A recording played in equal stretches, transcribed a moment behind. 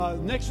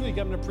Next week,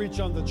 I'm going to preach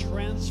on the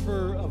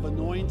transfer of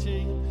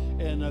anointing.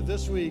 And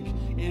this week,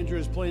 Andrew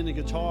is playing the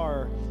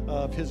guitar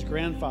of his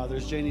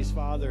grandfather's, Janie's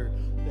father,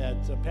 that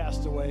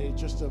passed away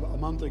just a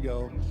month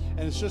ago.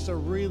 And it's just a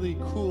really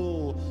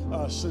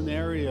cool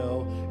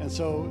scenario. And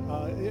so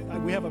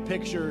we have a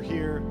picture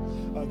here.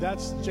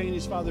 That's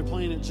Janie's father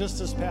playing it just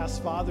this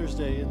past Father's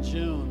Day in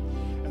June.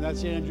 And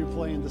that's Andrew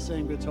playing the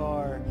same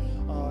guitar.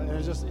 And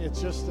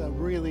it's just a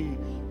really,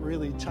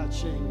 really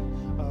touching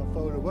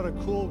photo. What a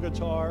cool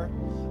guitar.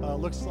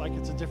 Looks like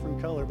it's a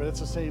different color, but it's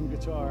the same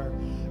guitar.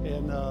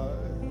 And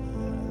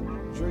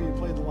Drew, you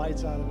played the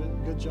lights out of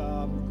it. Good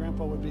job.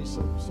 Grandpa would be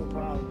so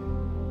proud.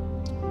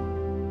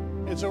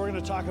 And so we're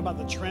going to talk about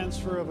the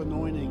transfer of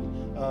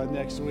anointing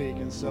next week.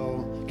 And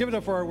so give it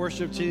up for our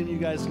worship team. You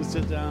guys can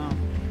sit down.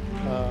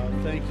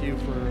 Thank you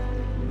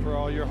for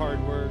all your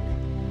hard work.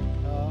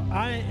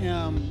 I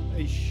am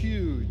a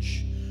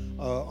huge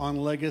on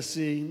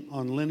legacy,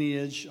 on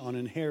lineage, on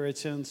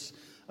inheritance.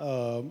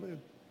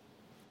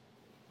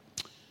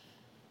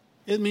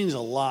 It means a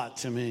lot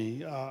to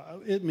me.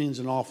 It means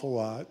an awful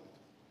lot.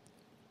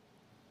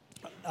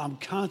 I'm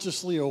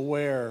consciously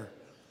aware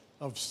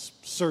of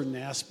certain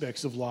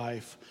aspects of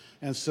life.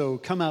 And so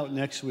come out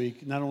next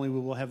week. Not only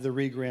will we have the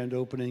re-grand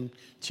opening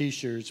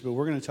T-shirts, but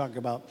we're going to talk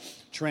about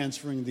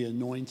transferring the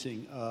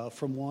anointing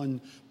from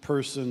one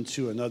person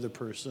to another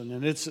person.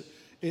 And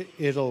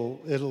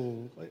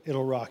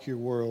it'll rock your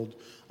world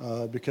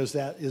because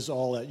that is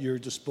all at your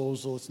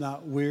disposal. It's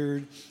not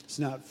weird. It's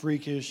not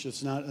freakish.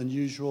 It's not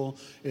unusual.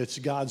 It's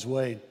God's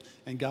way.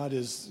 And God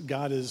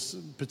is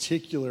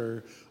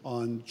particular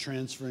on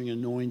transferring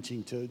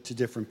anointing to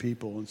different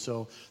people. And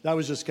so that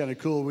was just kind of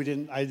cool.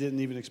 I didn't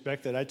even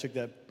expect that. I took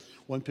that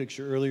one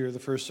picture earlier, the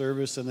first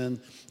service, and then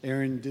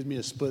Aaron did me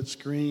a split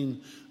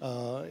screen,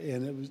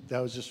 and that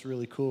was just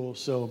really cool.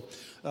 So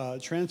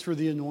transfer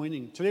the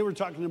anointing. Today we're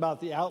talking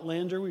about the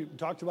Outlander. We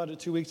talked about it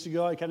 2 weeks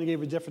ago. I kind of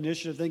gave a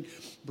definition. I think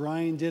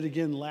Brian did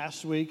again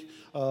last week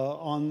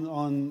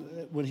on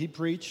when he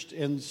preached.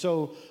 And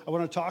so I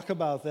want to talk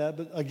about that.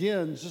 But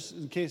again, just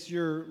in case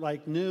you're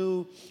like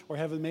new or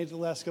haven't made it the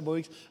last couple of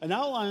weeks, an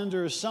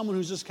Outlander is someone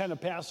who's just kind of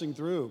passing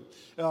through.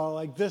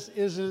 Like this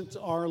isn't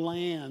our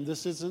land.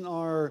 This isn't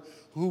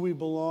who we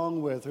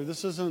belong with, or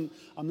this isn't,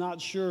 I'm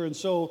not sure. And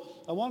so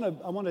I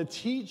want to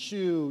teach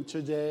you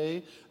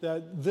today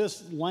that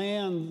this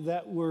land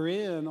that we're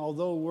in,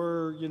 although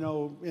we're,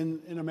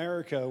 in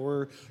America,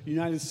 we're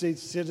United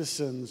States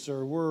citizens,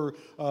 or we're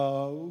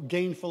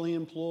gainfully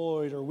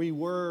employed, or we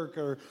work,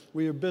 or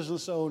we are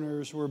business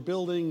owners, we're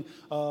building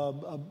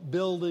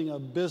a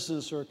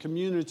business or a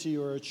community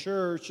or a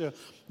church.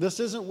 This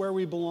isn't where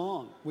we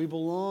belong. We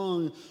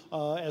belong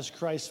as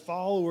Christ's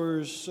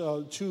followers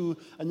to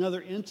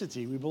another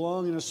entity. We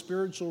belong in a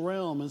spiritual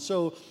realm. And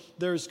so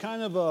there's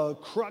kind of a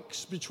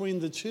crux between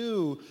the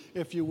two,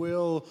 if you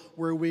will,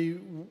 where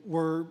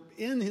we're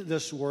in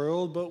this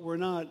world, but we're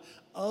not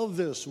of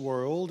this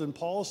world. And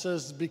Paul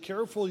says, be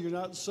careful you're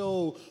not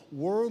so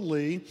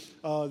worldly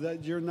that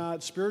you're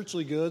not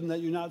spiritually good, and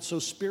that you're not so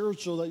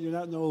spiritual that you're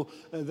not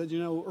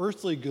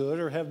earthly good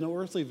or have no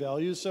earthly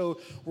value.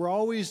 So we're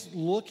always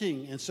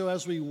looking. And so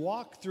as we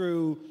walk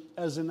through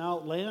as an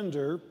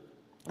Outlander,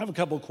 I have a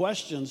couple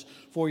questions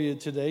for you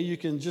today. You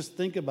can just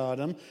think about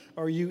them.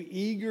 Are you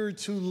eager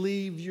to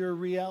leave your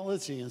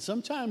reality? And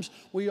sometimes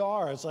we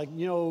are. It's like,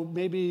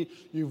 maybe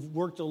you've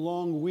worked a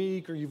long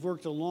week or you've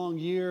worked a long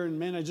year, and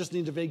man, I just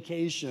need a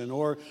vacation,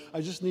 or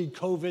I just need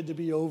COVID to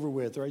be over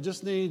with, or I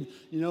just need,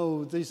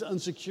 these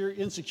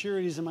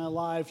insecurities in my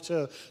life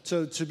to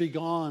be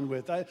gone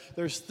with.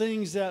 There's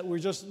things that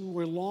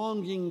we're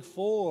longing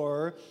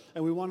for,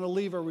 and we want to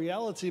leave our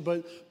reality,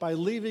 but by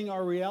leaving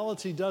our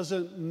reality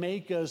doesn't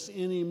make us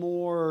any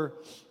more,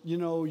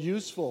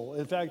 useful.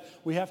 In fact,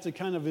 we have to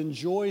kind of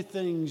enjoy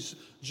things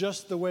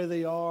just the way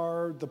they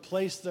are, the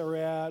place they're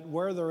at,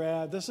 where they're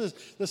at. This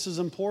is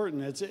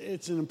important.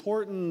 It's an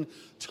important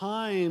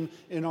time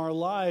in our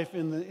life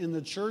in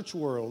the church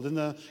world, in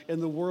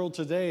the world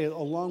today,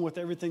 along with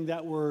everything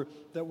that we're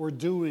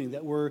doing,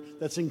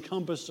 that's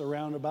encompassed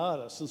around about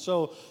us. And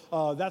so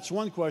that's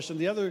one question.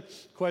 The other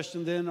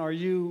question then, are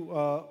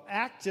you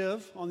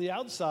active on the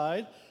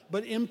outside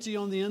but empty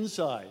on the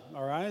inside,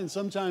 all right? And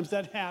sometimes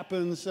that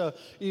happens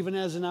even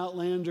as an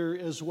Outlander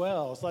as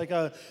well. It's like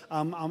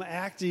I'm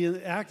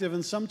active,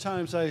 and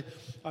sometimes I've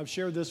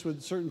shared this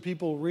with certain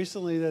people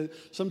recently, that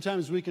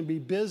sometimes we can be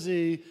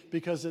busy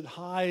because it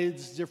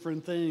hides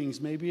different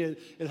things. Maybe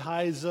it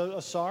hides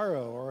a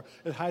sorrow, or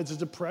it hides a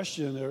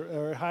depression,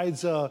 or it hides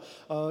something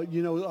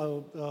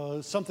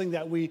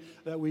that we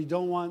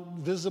don't want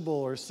visible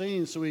or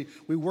seen. So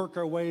we work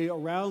our way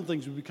around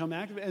things. We become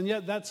active, and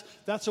yet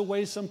that's a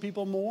way some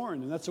people mourn.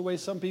 And that's the way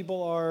some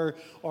people are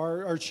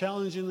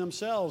challenging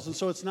themselves. And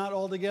so it's not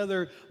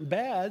altogether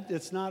bad.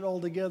 It's not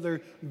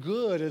altogether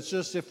good. It's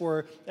just if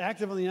we're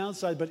active on the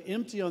outside but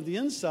empty on the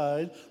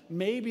inside,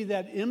 maybe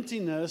that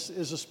emptiness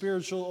is a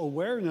spiritual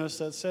awareness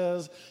that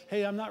says,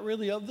 hey, I'm not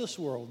really of this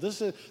world.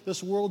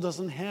 This world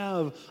doesn't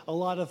have a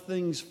lot of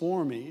things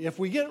for me. If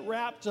we get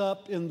wrapped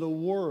up in the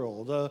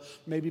world,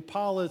 maybe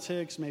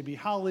politics, maybe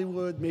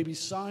Hollywood, maybe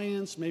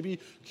science, maybe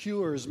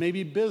cures,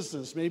 maybe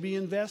business, maybe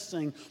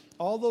investing.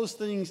 All those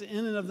things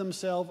in and of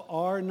themselves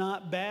are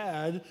not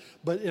bad,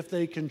 but if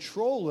they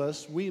control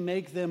us, we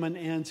make them an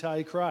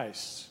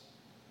antichrist.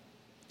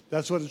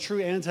 That's what a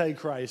true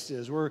antichrist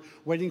is. We're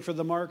waiting for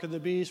the mark of the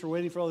beast. We're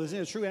waiting for all these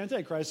things. A true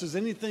antichrist is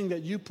anything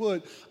that you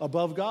put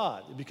above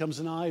God. It becomes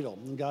an idol.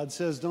 And God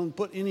says, don't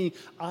put any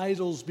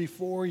idols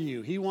before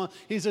you.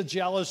 He's a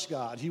jealous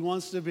God. He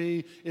wants to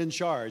be in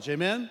charge.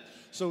 Amen?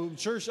 So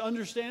church,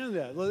 understand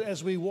that.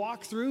 As we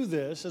walk through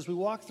this, as we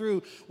walk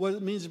through what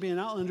it means to be an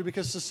outlander,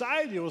 because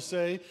society will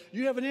say,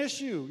 you have an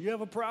issue, you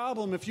have a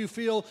problem if you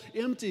feel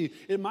empty.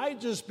 It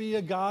might just be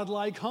a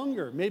God-like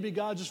hunger. Maybe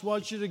God just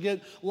wants you to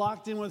get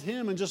locked in with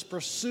Him and just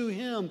pursue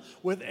Him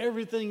with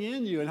everything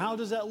in you. And how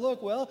does that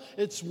look? Well,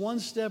 it's one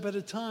step at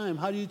a time.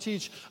 How do you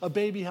teach a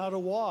baby how to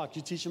walk?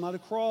 You teach them how to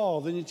crawl,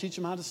 then you teach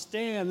them how to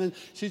stand, then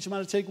teach them how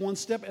to take one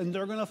step, and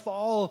they're going to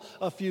fall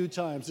a few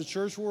times. The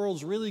church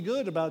world's really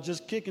good about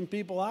just kicking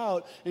people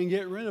out and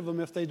get rid of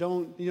them if they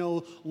don't,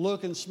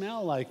 look and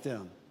smell like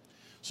them.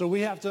 So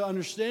we have to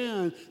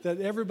understand that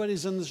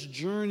everybody's in this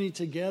journey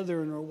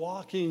together and are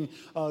walking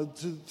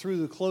through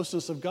the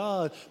closeness of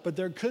God, but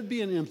there could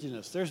be an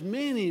emptiness. There's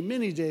many,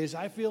 many days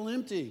I feel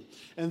empty.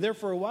 And there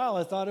for a while,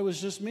 I thought it was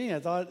just me.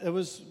 I thought it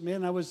was,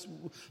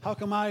 how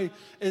come and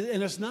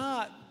it's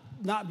not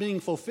being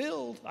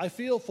fulfilled. I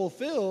feel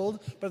fulfilled,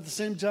 but at the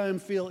same time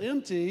feel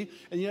empty.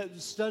 And yet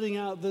studying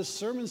out this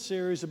sermon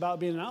series about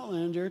being an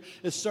outlander,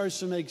 it starts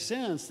to make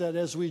sense that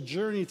as we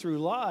journey through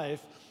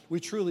life,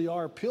 we truly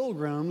are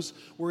pilgrims.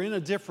 We're in a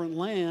different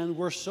land.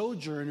 We're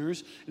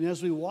sojourners. And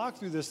as we walk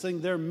through this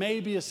thing, there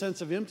may be a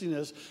sense of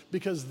emptiness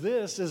because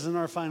this isn't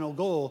our final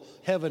goal.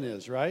 Heaven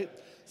is, right?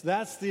 So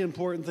that's the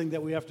important thing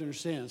that we have to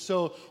understand.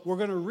 So we're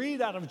going to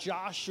read out of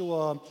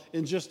Joshua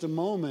in just a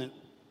moment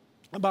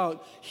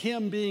about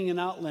him being an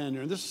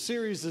outlander. And this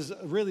series is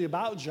really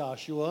about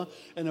Joshua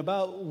and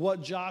about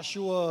what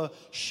Joshua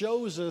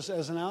shows us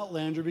as an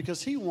outlander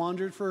because he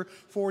wandered for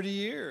 40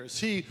 years.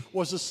 He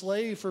was a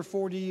slave for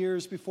 40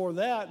 years before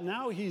that.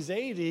 Now he's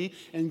 80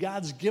 and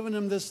God's given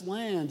him this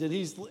land and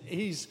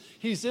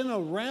he's in a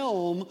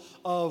realm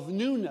of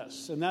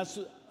newness. And that's,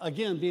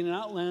 again, being an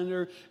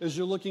outlander is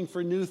you're looking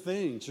for new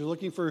things. You're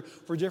looking for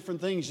different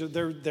things.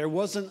 There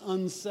wasn't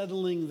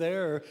unsettling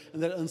there,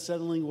 and that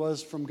unsettling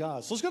was from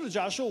God. So let's go to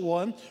Joshua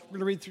 1. We're going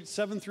to read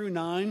 7 through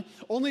 9.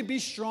 Only be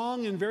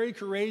strong and very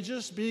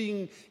courageous,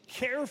 being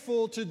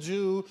careful to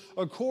do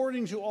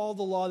according to all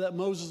the law that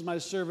Moses, my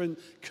servant,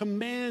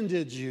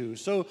 commanded you.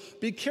 So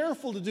be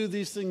careful to do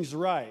these things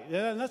right.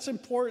 And that's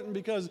important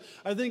because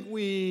I think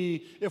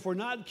if we're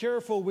not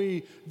careful,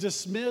 we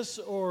dismiss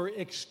or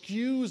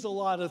excuse a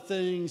lot of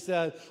things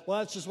that, well,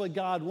 that's just what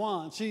God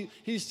wants.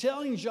 He's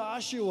telling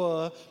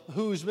Joshua,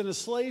 who's been a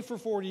slave for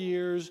 40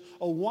 years,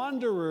 a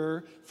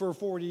wanderer for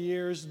 40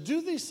 years,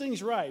 do these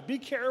things right. Be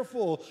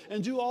careful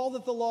and do all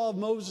that the law of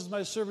Moses,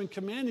 my servant,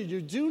 commanded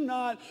you. Do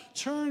not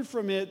turn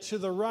from it to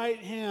the right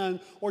hand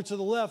or to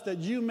the left, that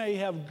you may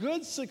have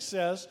good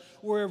success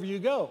wherever you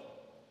go.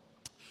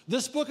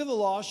 This book of the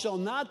law shall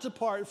not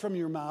depart from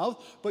your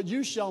mouth, but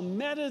you shall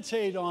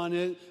meditate on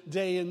it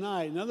day and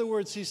night. In other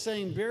words, he's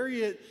saying,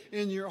 bury it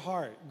in your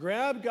heart.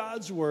 Grab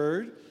God's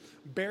word,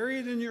 bury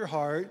it in your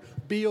heart,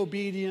 be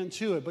obedient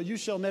to it. But you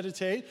shall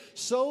meditate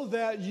so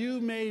that you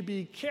may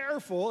be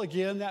careful,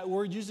 again, that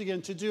word used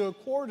again, to do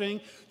according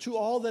to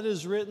all that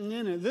is written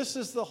in it. This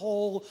is the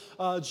whole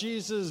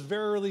Jesus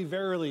verily,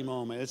 verily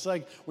moment. It's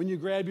like when you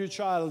grab your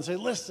child and say,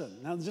 listen,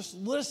 now just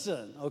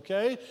listen,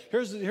 okay?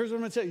 Here's what I'm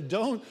going to tell you.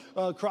 Don't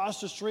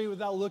cross the street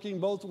without looking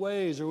both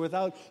ways or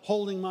without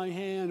holding my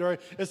hand. Or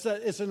it's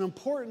an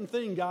important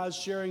thing God's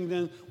sharing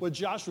then with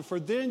Joshua. For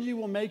then you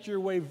will make your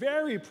way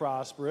very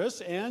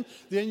prosperous, and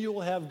then you will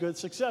have good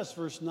success.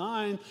 Verse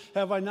 9,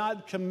 have I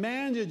not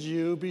commanded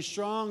you, be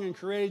strong and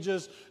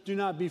courageous, do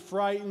not be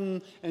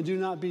frightened, and do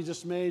not be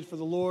dismayed, for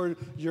the Lord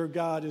your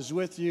God is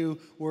with you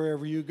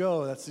wherever you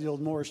go. That's the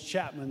old Morris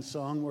Chapman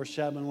song. Morris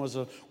Chapman was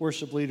a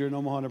worship leader in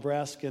Omaha,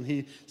 Nebraska, and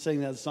he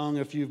sang that song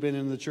if you've been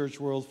in the church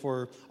world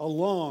for a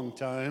long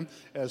time,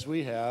 as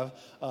we have.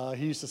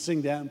 He used to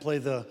sing that and play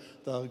the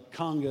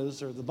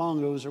congas or the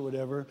bongos or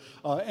whatever,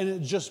 and it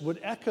just would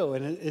echo,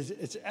 and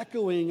it's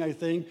echoing, I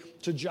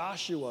think, to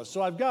Joshua.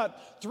 So I've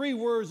got 3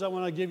 words I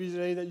want to give you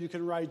today that you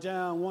can write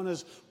down. One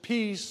is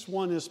peace,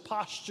 one is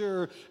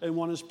posture, and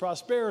one is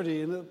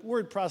prosperity. And the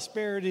word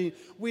prosperity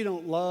we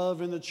don't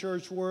love in the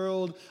church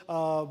world,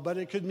 but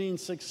it could mean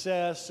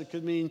success, it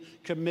could mean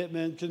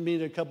commitment, it could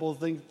mean a couple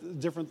of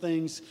different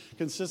things,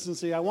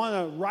 consistency. I want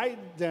you to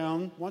write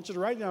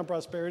down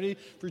prosperity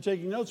if you're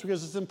taking notes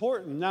because it's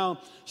important.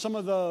 Now,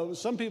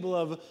 some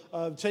people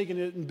have taken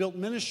it and built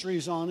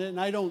ministries on it, and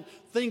I don't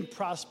think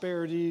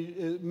prosperity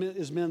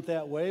is meant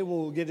that way.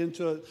 We'll get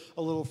into it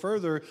a little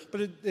further.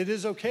 but it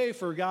is okay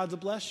for God to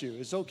bless you.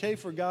 It's okay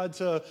for God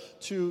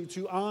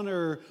to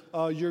honor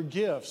your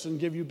gifts and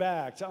give you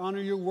back, to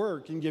honor your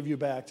work and give you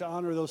back, to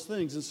honor those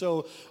things. And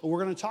so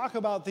we're going to talk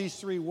about these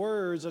three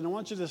words, and I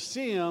want you to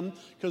see them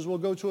because we'll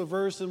go to a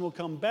verse and we'll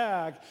come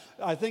back.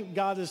 I think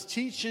God is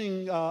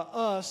teaching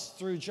us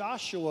through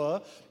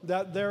Joshua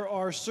that there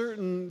are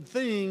certain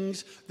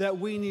things that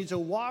we need to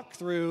walk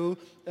through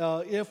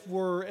if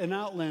we're an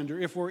outlander,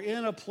 if we're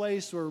in a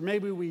place where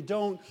maybe we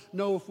don't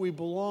know if we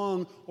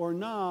belong or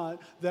not,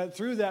 that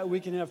through that we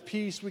can have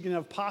peace, we can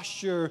have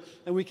posture,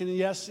 and we can,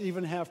 yes,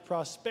 even have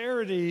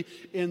prosperity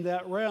in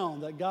that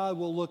realm, that God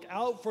will look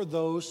out for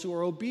those who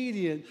are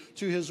obedient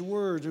to His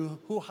word,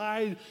 who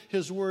hide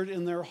His word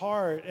in their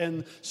heart,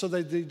 and so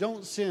that they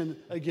don't sin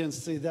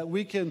against Thee, that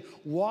we can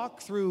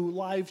walk through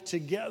life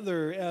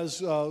together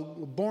as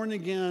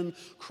born-again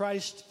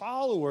Christ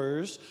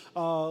followers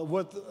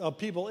with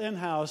people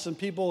in-house and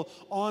people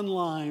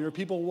online or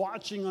people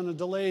watching on a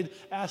delayed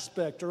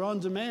aspect or on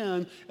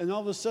demand, and all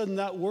of a sudden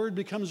that word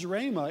becomes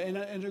rhema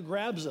and it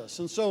grabs us.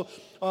 And so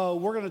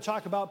we're going to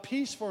talk about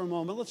peace for a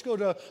moment. Let's go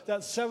to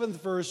that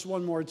 7th verse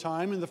one more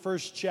time in the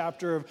 1st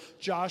chapter of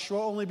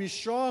Joshua. Only be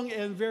strong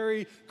and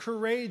very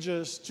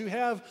courageous. To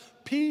have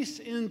peace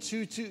in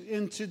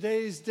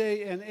today's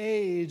day and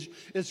age,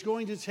 it's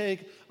going to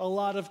take a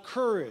lot of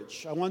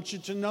courage. I want you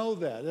to know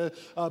that.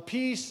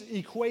 Peace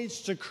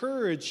equates to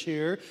courage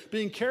here,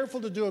 being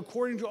careful to do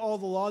according to all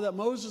the law that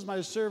Moses,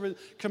 my servant,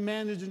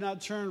 commanded, do not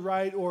turn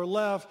right or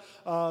left,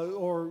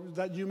 or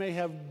that you may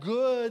have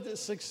good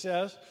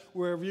success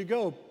wherever you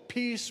go.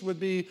 Peace would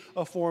be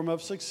a form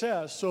of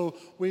success. So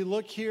we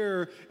look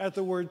here at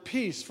the word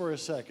peace for a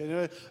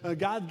second.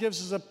 God gives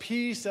us a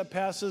peace that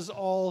passes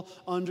all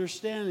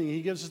understanding.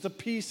 He gives us a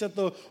peace that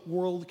the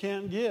world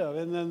can't give.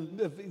 And then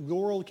if the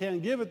world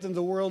can't give it, then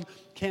the world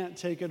can't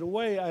take it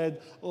away. I had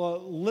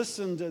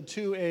listened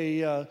to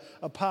a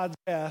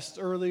podcast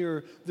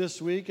earlier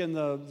this week, and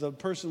the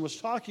person was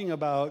talking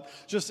about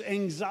just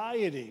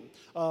anxiety.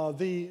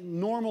 The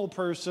normal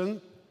person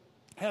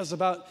has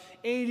about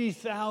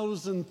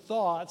 80,000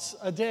 thoughts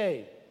a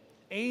day.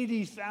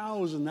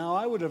 80,000. Now,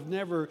 I would have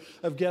never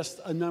have guessed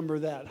a number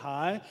that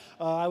high.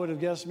 I would have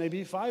guessed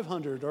maybe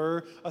 500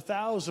 or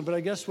 1,000. But I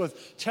guess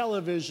with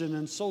television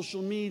and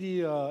social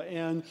media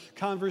and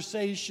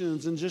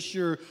conversations and just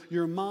your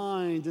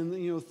mind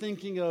and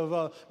thinking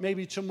of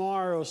maybe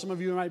tomorrow, some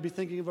of you might be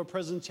thinking of a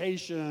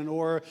presentation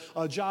or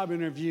a job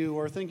interview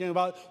or thinking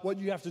about what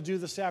you have to do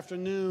this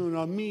afternoon,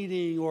 a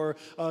meeting or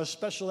a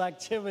special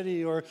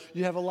activity, or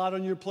you have a lot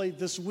on your plate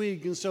this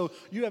week. And so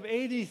you have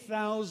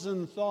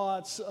 80,000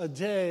 thoughts a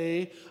day.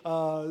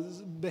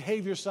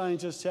 Behavior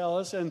scientists tell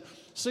us, and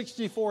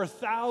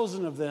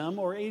 64,000 of them,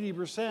 or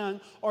 80%,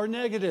 are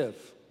negative.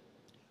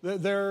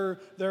 They're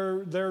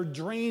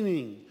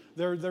draining.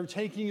 They're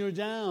taking you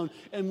down.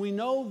 And we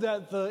know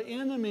that the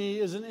enemy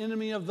is an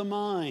enemy of the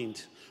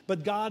mind.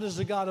 But God is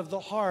the God of the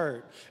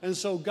heart. And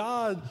so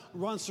God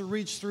wants to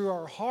reach through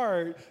our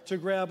heart to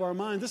grab our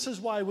mind. This is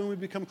why when we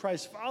become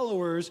Christ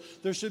followers,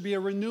 there should be a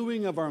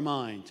renewing of our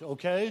mind,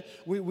 okay?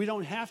 We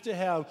don't have to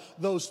have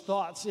those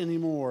thoughts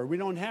anymore. We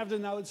don't have to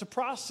now. It's a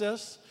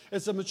process.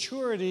 It's a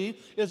maturity.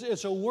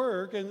 It's a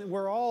work, and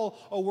we're all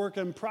a work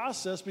in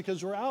process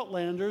because we're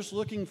outlanders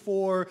looking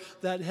for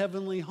that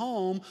heavenly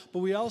home, but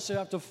we also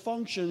have to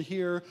function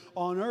here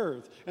on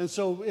earth. And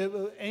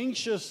so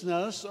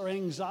anxiousness or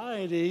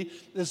anxiety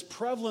is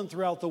prevalent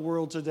throughout the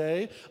world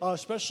today,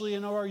 especially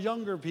in our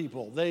younger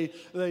people. They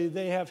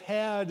have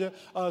had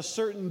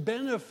certain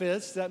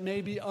benefits that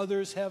maybe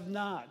others have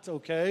not,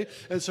 okay?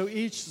 And so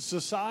each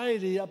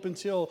society up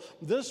until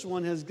this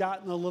one has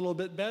gotten a little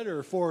bit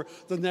better for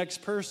the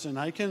next person.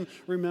 I can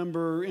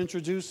remember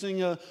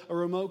introducing a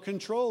remote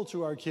control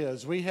to our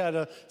kids. We had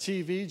a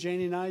TV,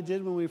 Janie and I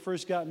did when we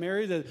first got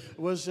married, that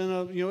was in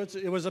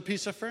it was a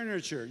piece of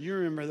furniture. You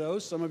remember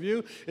those, some of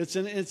you. It's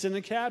in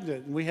a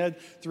cabinet. And we had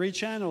 3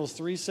 channels,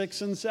 3,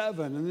 6, and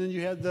 7. And then you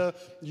had the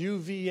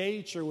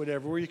UVH or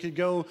whatever, where you could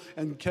go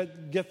and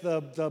get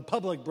the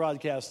public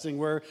broadcasting,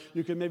 where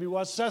you could maybe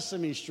watch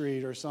Sesame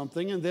Street or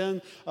something. And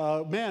then,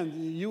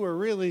 you were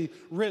really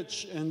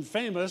rich and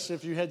famous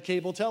if you had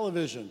cable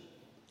television.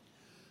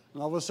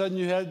 And all of a sudden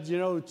you had,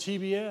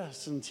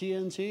 TBS and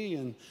TNT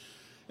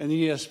and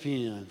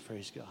ESPN,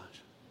 praise God.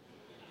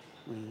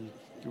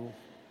 You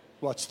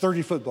watch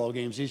 30 football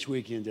games each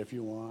weekend if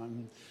you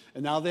want.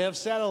 And now they have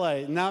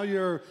satellite. Now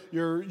you're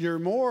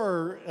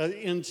more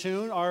in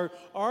tune. Our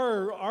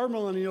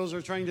millennials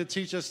are trying to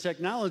teach us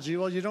technology.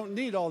 Well, you don't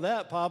need all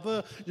that,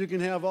 Papa. You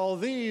can have all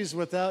these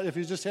if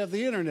you just have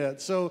the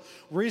internet. So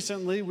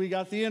recently we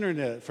got the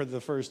internet for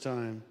the first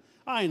time.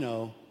 I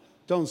know.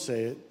 Don't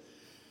say it.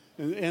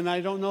 And I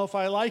don't know if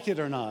I like it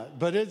or not,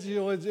 but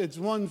it's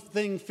one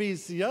thing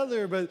feeds the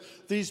other. But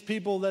these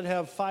people that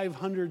have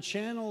 500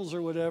 channels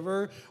or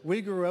whatever,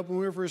 we grew up when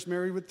we were first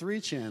married with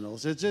 3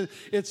 channels. It's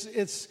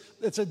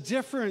a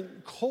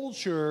different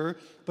culture,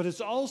 but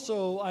it's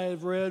also, I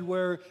have read,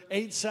 where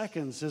 8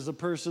 seconds is a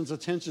person's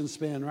attention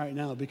span right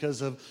now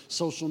because of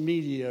social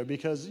media.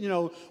 Because,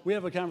 we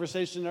have a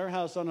conversation in our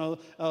house in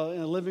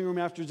a living room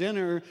after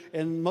dinner,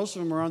 and most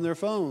of them are on their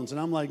phones. And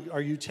I'm like,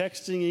 are you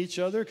texting each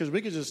other? Because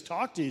we could just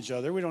talk to each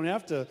other. We don't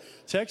have to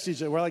text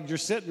each other. We're like, you're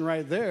sitting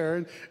right there.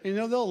 And,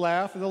 they'll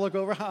laugh and they'll look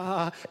over, ha, ha,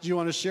 ha. Do you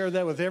want to share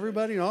that with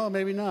everybody? Oh,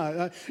 maybe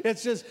not.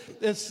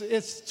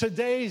 It's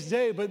today's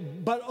day.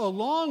 But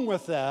along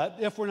with that,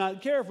 if we're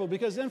not careful,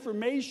 because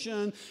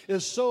information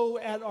is so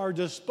at our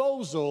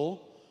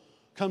disposal,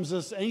 comes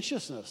this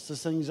anxiousness,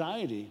 this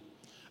anxiety.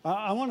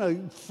 I want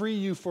to free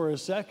you for a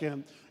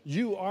second.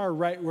 You are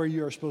right where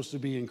you are supposed to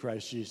be in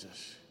Christ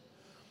Jesus.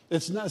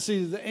 It's not,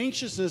 the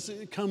anxiousness,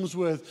 it comes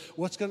with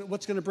what's going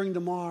to bring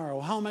tomorrow?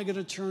 How am I going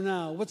to turn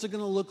out? What's it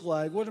going to look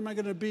like? What am I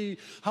going to be?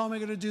 How am I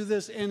going to do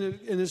this? And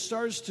it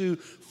starts to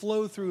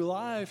flow through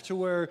life to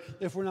where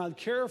if we're not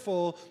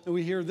careful and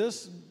we hear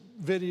this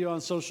video on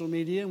social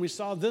media and we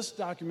saw this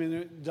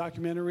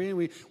documentary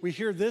and we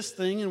hear this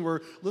thing and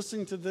we're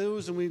listening to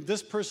those and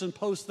this person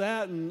posts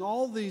that and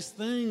all these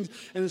things,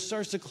 and it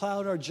starts to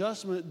cloud our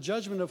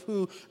judgment of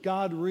who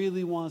God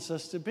really wants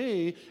us to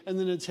be, and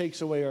then it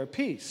takes away our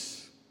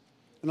peace.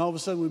 And all of a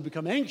sudden we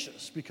become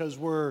anxious because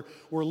we're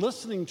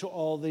listening to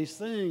all these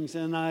things.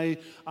 And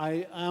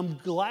I'm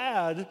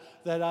glad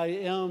that I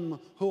am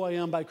who I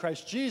am by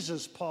Christ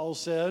Jesus, Paul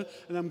said.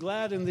 And I'm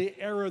glad in the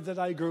era that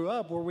I grew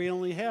up where we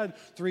only had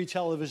 3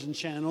 television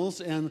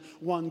channels and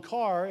 1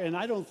 car. And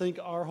I don't think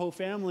our whole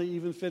family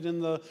even fit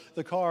in the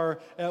car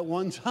at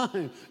one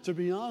time, to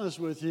be honest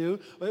with you.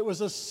 It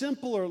was a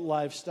simpler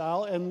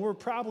lifestyle, and we're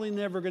probably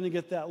never going to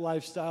get that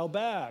lifestyle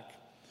back.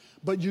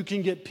 But you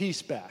can get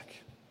peace back.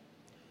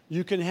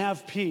 You can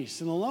have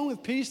peace. And along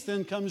with peace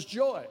then comes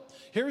joy.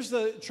 Here's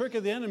the trick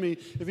of the enemy.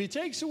 If he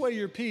takes away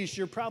your peace,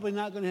 you're probably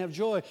not going to have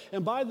joy.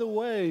 And by the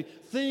way,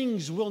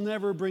 things will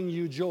never bring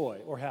you joy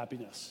or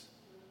happiness.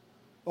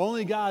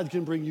 Only God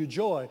can bring you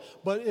joy.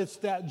 But it's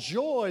that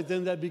joy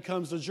then that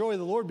becomes the joy of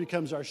the Lord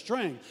becomes our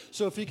strength.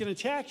 So if he can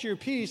attack your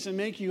peace and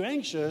make you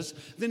anxious,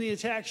 then he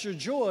attacks your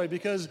joy,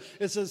 because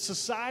it's a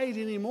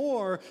society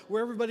anymore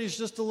where everybody's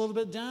just a little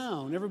bit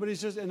down.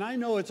 And I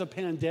know it's a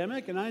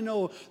pandemic, and I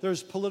know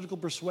there's political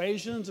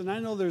persuasions, and I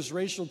know there's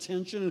racial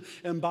tension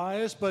and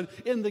bias, but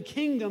in the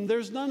kingdom,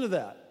 there's none of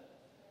that.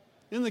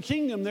 In the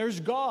kingdom, there's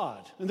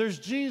God, and there's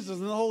Jesus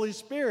and the Holy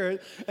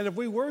Spirit, and if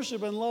we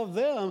worship and love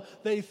them,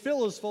 they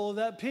fill us full of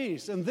that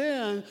peace. And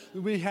then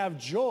we have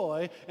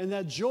joy, and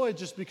that joy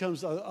just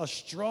becomes a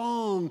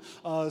strong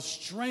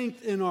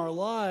strength in our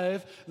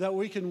life that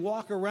we can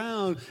walk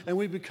around, and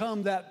we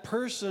become that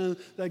person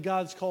that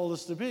God's called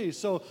us to be.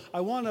 So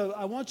I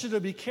want you to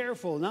be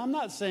careful. Now, I'm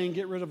not saying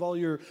get rid of all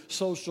your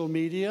social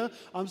media.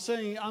 I'm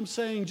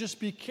saying just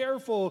be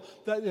careful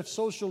that if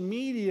social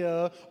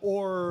media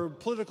or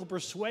political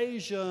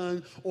persuasion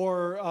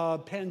or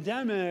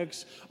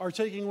pandemics are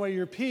taking away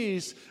your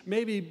peace,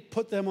 maybe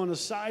put them on a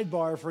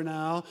sidebar for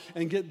now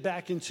and get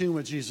back in tune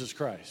with Jesus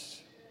Christ.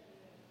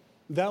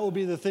 That will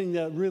be the thing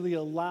that really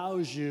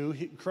allows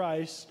you,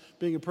 Christ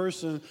being a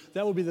person,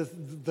 that will be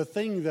the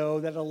thing, though,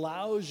 that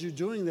allows you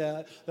doing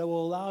that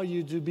will allow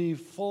you to be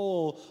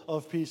full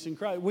of peace in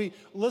Christ.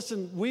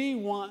 We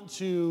want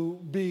to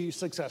be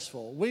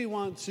successful. We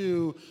want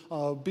to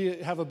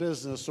have a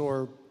business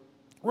or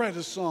write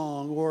a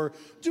song or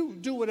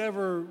do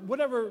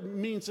whatever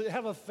means,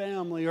 have a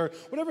family or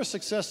whatever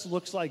success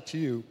looks like to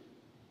you.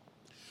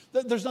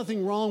 There's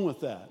nothing wrong with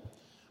that.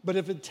 But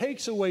if it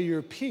takes away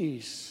your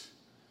peace,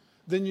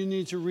 then you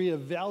need to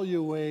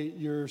reevaluate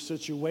your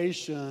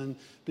situation,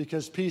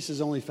 because peace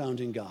is only found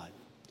in God.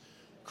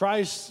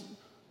 Christ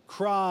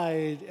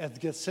cried at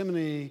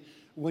Gethsemane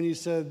when he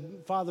said,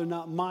 Father,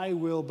 not my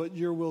will, but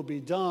your will be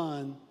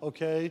done,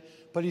 okay?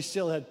 But he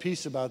still had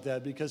peace about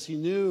that, because he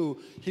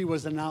knew he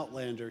was an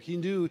outlander. He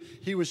knew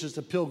he was just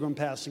a pilgrim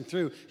passing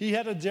through. He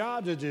had a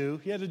job to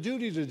do. He had a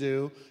duty to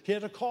do. He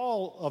had a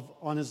call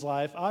on his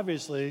life,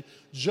 obviously,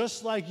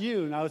 just like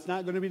you. Now, it's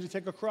not going to be to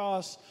take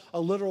a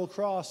literal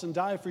cross and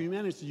die for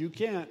humanity. You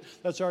can't.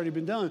 That's already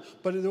been done.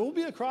 But there will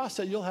be a cross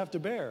that you'll have to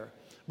bear.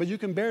 But you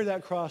can bear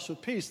that cross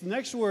with peace. The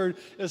next word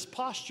is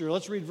posture.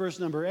 Let's read verse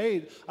number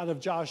 8 out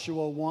of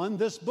Joshua 1.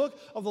 This book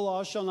of the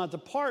law shall not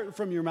depart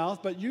from your mouth,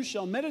 but you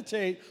shall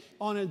meditate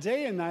on it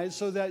day and night,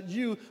 so that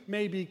you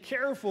may be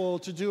careful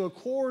to do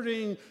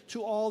according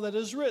to all that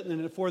is written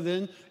in it. For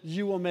then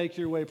you will make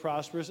your way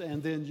prosperous,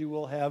 and then you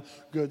will have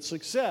good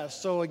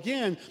success. So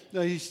again,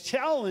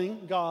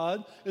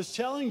 God is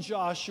telling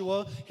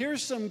Joshua,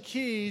 here's some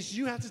keys.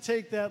 You have to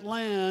take that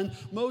land.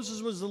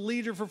 Moses was the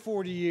leader for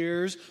 40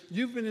 years.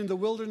 You've been in the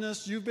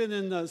wilderness. You've been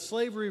in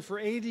slavery for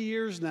 80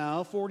 years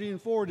now, 40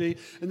 and 40.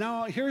 And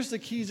now here's the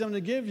keys I'm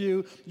going to give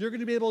you. You're going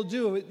to be able to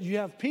do it. You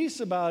have peace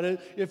about it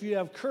if you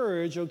have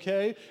courage, okay?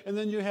 okay? And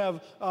then you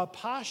have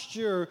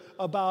posture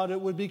about it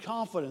would be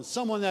confidence.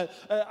 Someone that,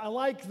 I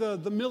like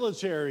the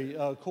military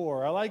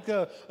corps. I like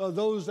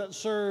those that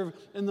serve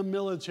in the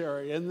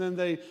military. And then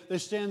they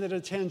stand at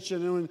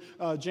attention. And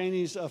when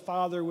Janie's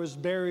father was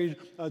buried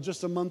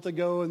just a month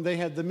ago, and they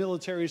had the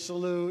military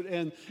salute,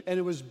 and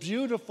it was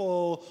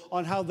beautiful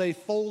on how they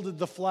folded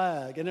the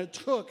flag. And it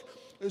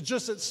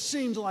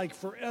seemed like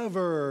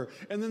forever.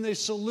 And then they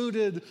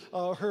saluted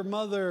her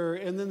mother,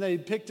 and then they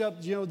picked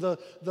up,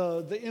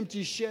 the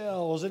empty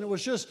shells. And it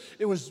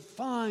was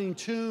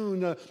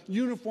fine-tuned.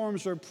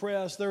 Uniforms are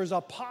pressed. There is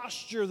a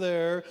posture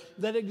there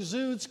that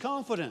exudes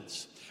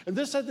confidence. And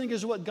this, I think,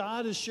 is what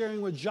God is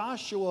sharing with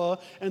Joshua,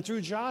 and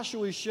through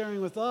Joshua, he's sharing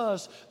with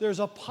us. There's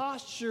a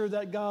posture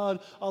that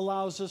God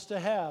allows us to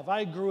have.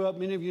 I grew up,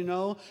 many of you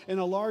know, in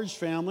a large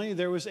family.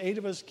 There was 8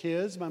 of us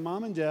kids, my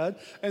mom and dad,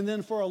 and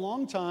then for a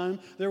long time,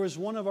 there was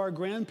one of our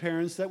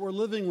grandparents that were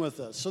living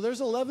with us. So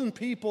there's 11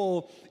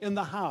 people in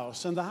the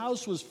house, and the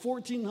house was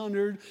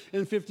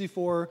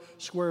 1,454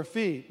 square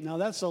feet. Now,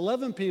 that's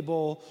 11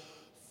 people,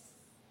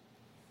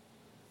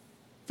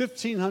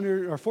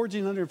 1,500 or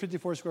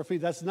 1,454 square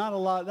feet. That's not a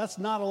lot. That's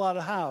not a lot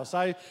of house.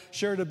 I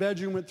shared a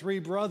bedroom with 3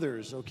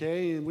 brothers,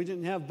 okay? And we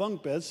didn't have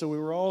bunk beds, so we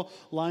were all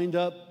lined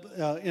up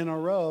in a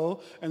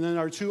row. And then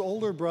our 2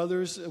 older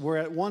brothers were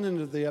at one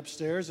end of the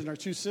upstairs, and our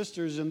 2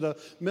 sisters in the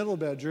middle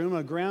bedroom,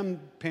 a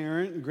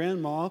grandparent and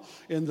grandma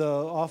in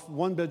the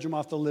one bedroom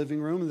off the living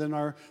room, and then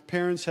our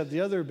parents had the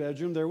other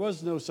bedroom. There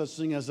was no such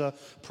thing as a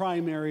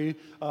primary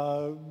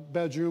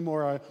bedroom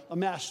or a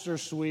master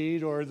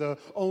suite or the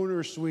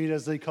owner suite,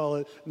 as they call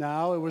it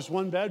now. It was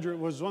one bedroom,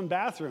 it was one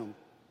bathroom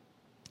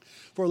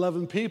for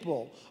 11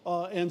 people.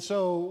 And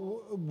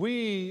so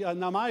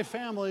now my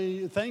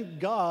family, thank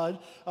God,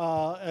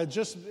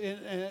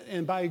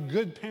 and by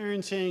good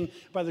parenting,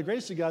 by the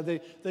grace of God,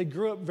 they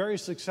grew up very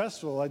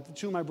successful. Like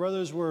 2 of my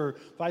brothers were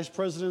vice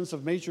presidents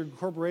of major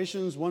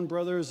corporations. One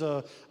brother is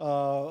a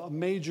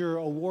major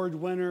award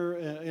winner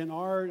in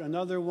art.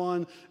 Another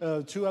one,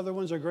 2 other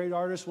ones are great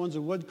artists. One's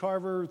a wood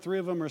carver. 3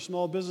 of them are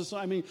small business.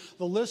 I mean,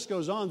 the list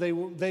goes on.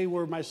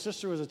 My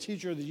sister was a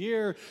teacher of the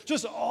year.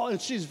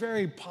 And she's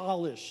very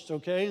polished,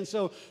 okay? And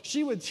so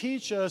she would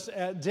teach us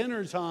at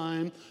dinner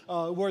time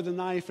where the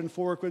knife and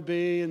fork would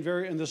be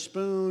and the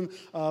spoon.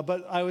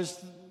 But I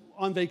was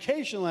on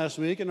vacation last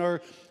week, and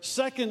our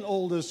second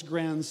oldest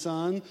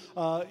grandson,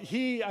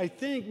 he, I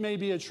think, may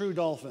be a true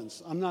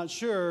Dolphins. I'm not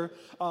sure,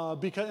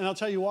 and I'll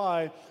tell you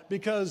why.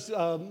 Because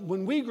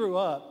when we grew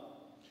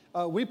up,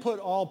 we put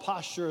all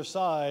posture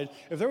aside.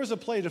 If there was a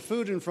plate of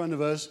food in front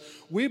of us,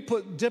 we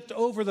dipped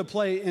over the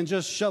plate and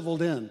just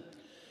shoveled in.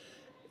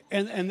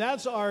 And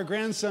that's our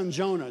grandson,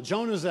 Jonah.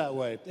 Jonah's that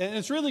way. And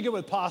it's really good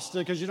with pasta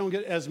because you don't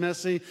get as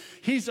messy.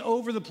 He's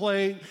over the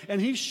plate,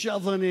 and he's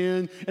shoveling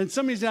in, and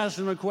somebody's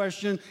asking him a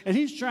question, and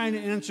he's trying to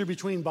answer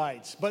between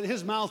bites. But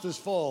his mouth is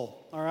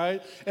full, all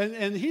right?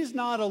 And he's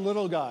not a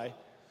little guy.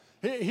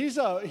 He's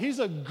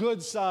a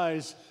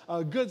good-sized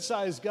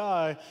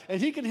guy, and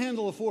he can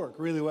handle a fork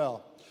really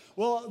well.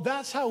 Well,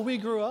 that's how we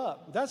grew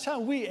up. That's how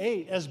we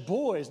ate as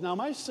boys. Now,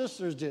 my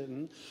sisters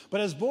didn't,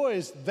 but as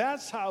boys,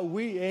 that's how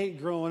we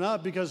ate growing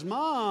up because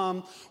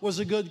Mom was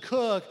a good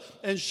cook,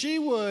 and she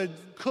would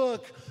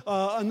cook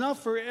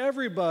enough for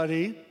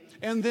everybody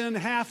and then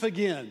half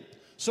again.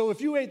 So if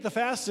you ate the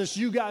fastest,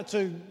 you got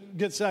to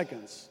get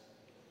seconds.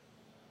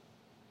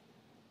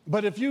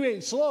 But if you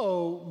ate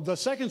slow, the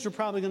seconds were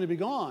probably going to be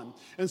gone.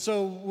 And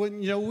so when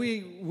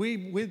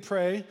we'd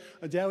pray,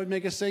 Dad would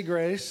make us say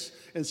grace,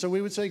 and so we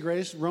would say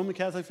grace. Roman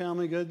Catholic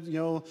family, good,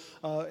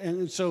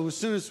 and so as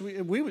soon as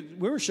we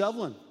were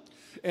shoveling.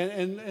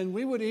 And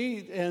we would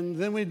eat, and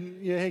then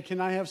hey,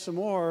 can I have some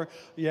more?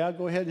 Yeah,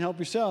 go ahead and help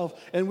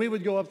yourself. And we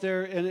would go up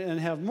there and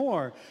have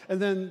more.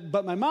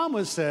 But my mom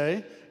would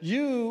say,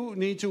 you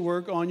need to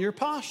work on your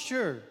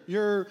posture.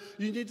 You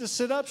need to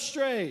sit up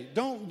straight.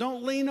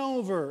 Don't lean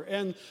over.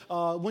 And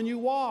when you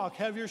walk,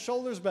 have your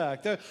shoulders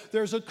back.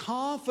 There's a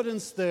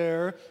confidence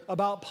there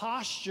about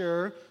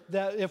posture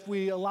that if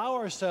we allow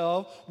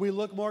ourselves, we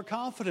look more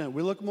confident.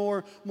 We look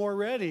more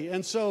ready.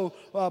 And so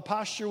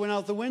posture went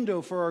out the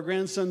window for our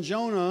grandson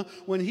Jonah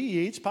when he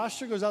eats.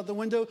 Posture goes out the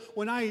window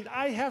when I eat.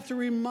 I have to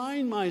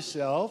remind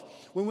myself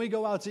when we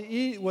go out to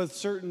eat with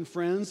certain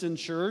friends in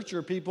church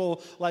or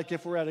people, like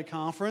if we're at a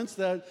conference,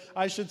 that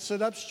I should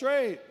sit up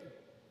straight.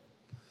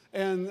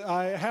 And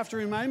I have to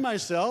remind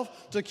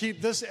myself to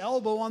keep this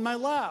elbow on my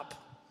lap.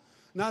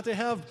 Not to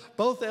have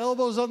both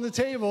elbows on the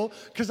table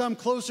because I'm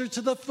closer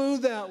to the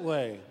food that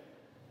way.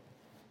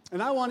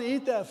 And I want to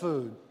eat that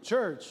food.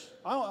 Church,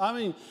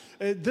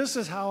 this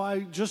is how I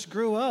just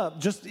grew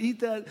up. Just eat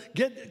that,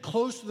 get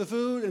close to the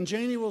food, and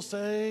Janie will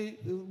say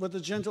with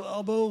a gentle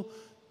elbow,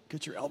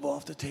 get your elbow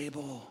off the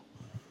table.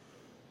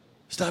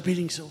 Stop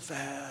eating so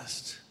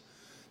fast.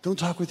 Don't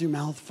talk with your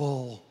mouth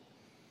full.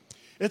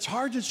 It's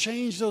hard to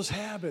change those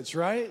habits,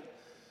 right?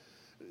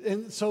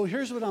 And so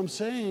here's what I'm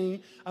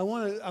saying. I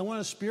want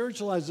to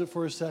spiritualize it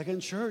for a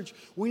second. Church,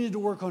 we need to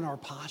work on our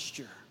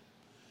posture.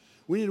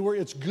 We need to work.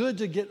 It's good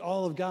to get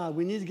all of God.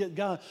 We need to get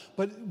God.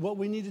 But what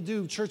we need to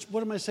do, church,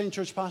 what am I saying,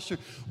 church posture?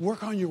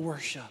 Work on your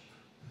worship.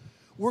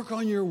 Work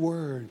on your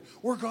word.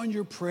 Work on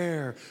your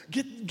prayer.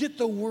 Get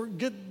the word,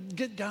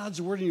 get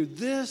God's word in you.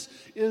 This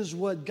is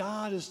what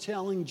God is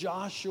telling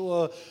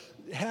Joshua.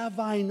 Have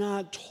I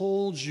not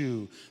told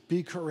you,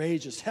 be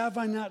courageous? Have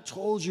I not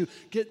told you,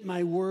 get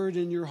my word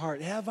in your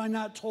heart? Have I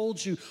not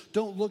told you,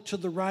 don't look to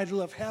the right or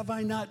left? Have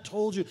I not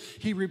told you?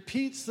 He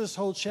repeats this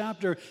whole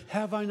chapter,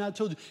 have I not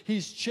told you?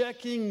 He's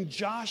checking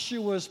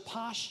Joshua's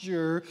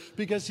posture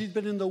because he'd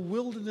been in the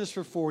wilderness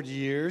for 40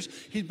 years.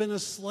 He'd been a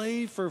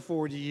slave for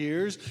 40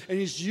 years, and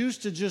he's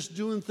used to just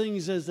doing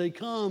things as they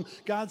come.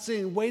 God's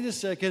saying, wait a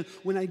second,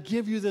 when I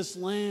give you this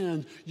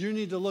land, you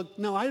need to look.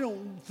 Now, I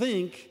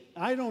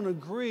don't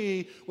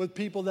agree with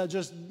people that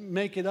just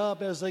make it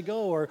up as they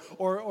go,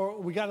 or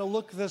we got to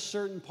look this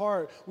certain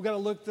part, we got to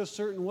look this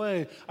certain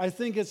way. I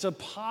think it's a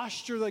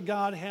posture that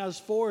God has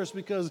for us,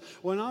 because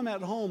when I'm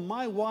at home,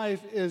 my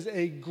wife is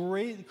a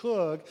great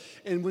cook,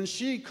 and when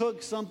she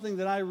cooks something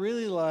that I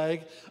really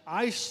like,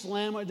 I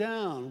slam it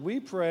down.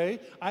 We pray.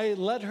 I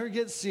let her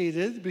get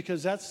seated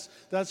because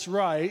that's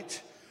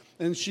right.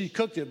 And she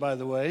cooked it, by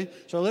the way.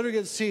 So I let her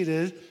get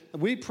seated.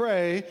 We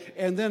pray,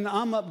 and then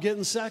I'm up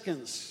getting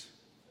seconds.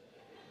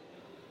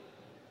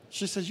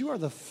 She says, you are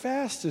the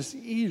fastest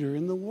eater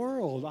in the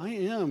world. I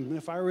am.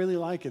 If I really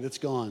like it, it's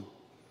gone.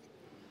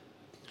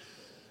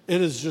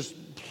 It is just,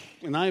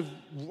 and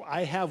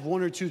I have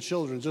one or two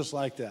children just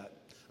like that.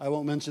 I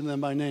won't mention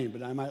them by name,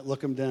 but I might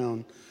look them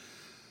down.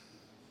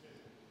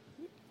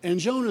 And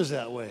Jonah's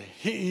that way.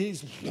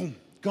 He's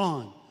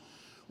gone.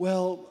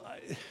 Well,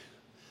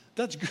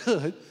 that's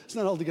good. It's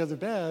not altogether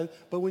bad.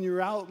 But when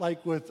you're out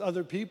like with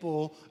other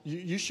people,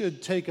 you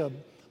should take a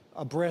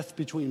breath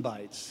between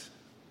bites.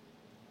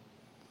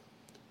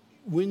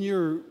 When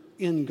you're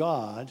in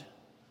God,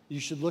 you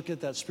should look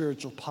at that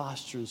spiritual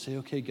posture and say,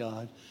 okay,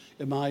 God,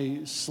 am I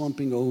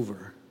slumping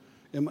over?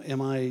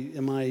 Am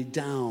I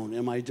down?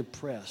 Am I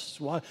depressed?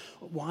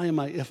 Why am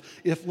I,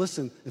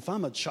 if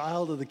I'm a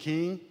child of the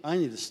King, I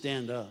need to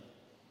stand up.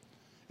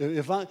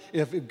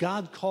 If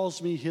God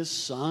calls me his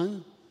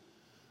son,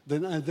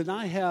 then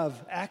I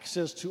have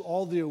access to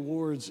all the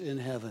awards in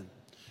heaven.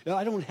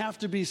 I don't have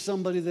to be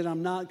somebody that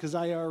I'm not, because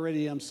I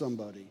already am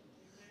somebody.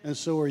 And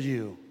so are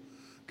you.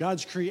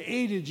 God's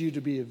created you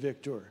to be a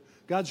victor.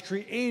 God's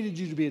created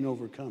you to be an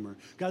overcomer.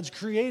 God's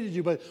created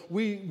you, but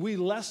we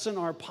lessen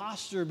our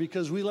posture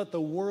because we let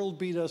the world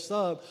beat us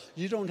up.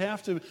 You don't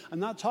have to. I'm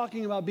not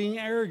talking about being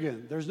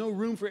arrogant. There's no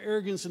room for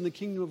arrogance in the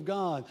kingdom of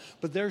God,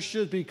 but there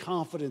should be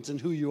confidence in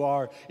who you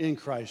are in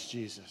Christ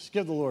Jesus.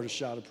 Give the Lord a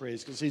shout of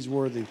praise because he's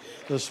worthy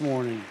this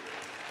morning.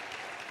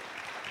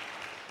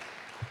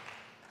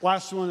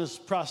 Last one is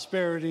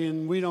prosperity,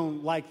 and we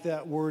don't like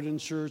that word in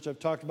church. I've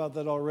talked about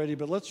that already,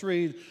 but let's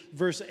read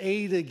verse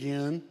 8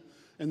 again,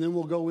 and then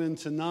we'll go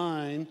into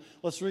 9.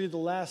 Let's read the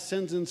last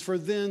sentence. For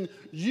then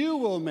you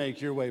will make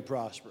your way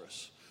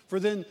prosperous. For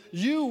then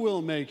you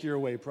will make your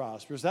way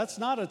prosperous. That's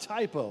not a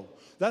typo.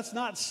 That's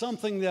not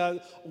something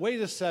that, wait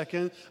a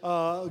second,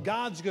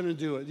 God's going to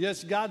do it.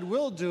 Yes, God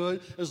will do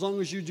it as long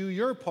as you do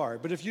your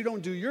part. But if you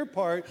don't do your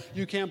part,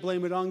 you can't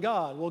blame it on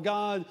God. Well,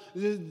 God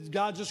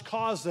just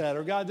caused that.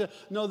 Or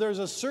no, there's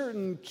a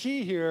certain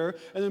key here.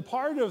 And then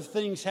part of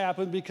things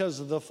happen because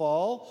of the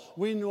fall.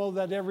 We know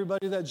that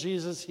everybody that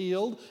Jesus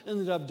healed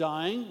ended up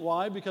dying.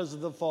 Why? Because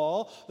of the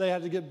fall. They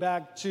had to get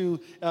back to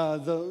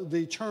the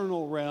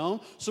eternal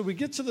realm. So we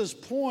get to this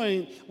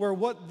point where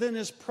what then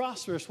is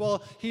prosperous?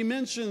 Well, he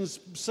mentions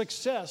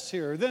success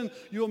here. Then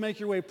you will make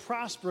your way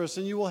prosperous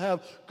and you will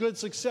have good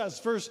success.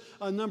 Verse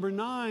number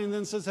 9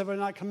 then says, have I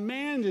not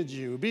commanded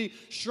you? Be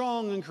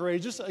strong and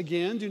courageous.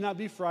 Again, do not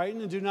be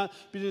frightened and do not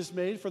be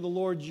dismayed, for the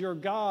Lord your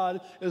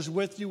God is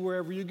with you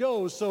wherever you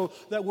go. So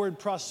that word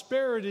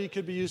prosperity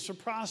could be used for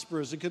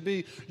prosperous. It could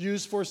be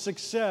used for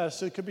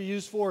success. It could be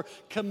used for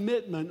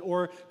commitment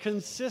or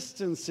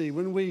consistency.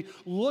 When we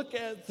look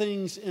at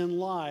things in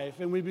life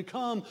and we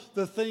become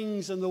the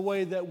things and the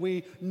way that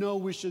we know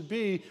we should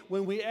be,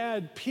 when we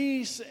add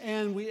peace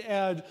and we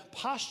add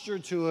posture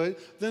to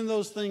it, then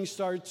those things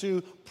start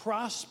to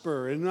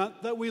prosper. And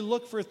not that we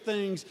look for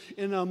things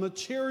in a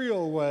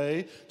material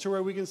way to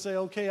where we can say,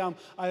 okay,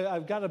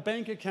 I've got a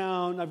bank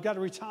account, I've got a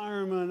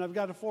retirement, I've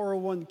got a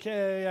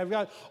 401k, I've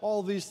got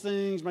all these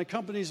things, my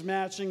company's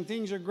matching,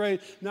 things are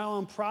great, now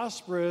I'm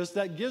prosperous,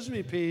 that gives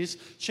me peace.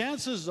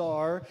 Chances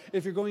are,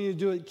 if you're going to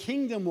do it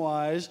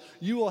kingdom-wise,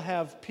 you will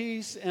have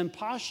peace and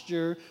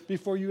posture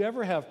before you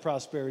ever have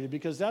prosperity,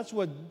 because that's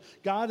what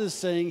God is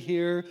saying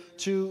here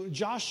to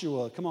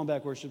Joshua. Come on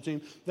back, worship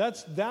team.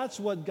 That's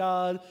what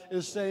God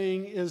is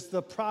saying is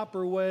the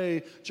proper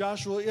way.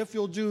 Joshua, if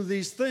you'll do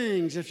these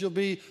things, if you'll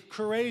be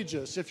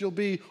courageous, if you'll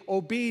be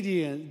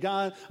obedient,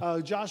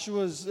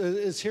 Joshua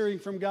is hearing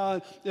from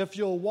God, if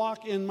you'll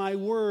walk in my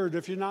word,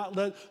 if you not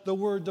let the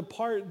word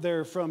depart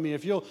there from me,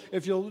 if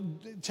you'll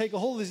take a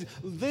hold of these,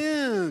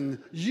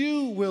 then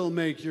you will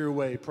make your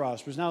way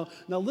prosperous. Now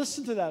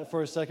listen to that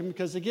for a second,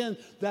 because, again,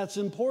 that's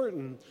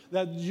important,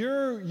 that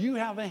you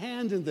have a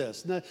hand in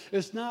this. Now,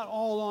 it's not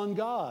all on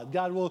God.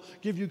 God will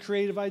give you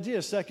creative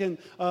ideas. Second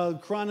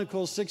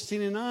Chronicles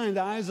 16:9,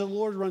 the eyes of the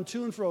Lord run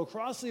to and fro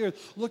across the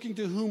earth, looking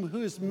to whom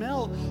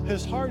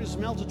his heart is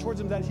melted towards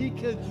him, that he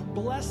could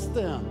bless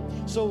them.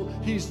 So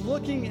he's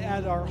looking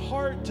at our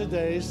heart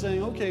today,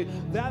 saying, okay,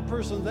 that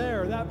person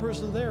there, that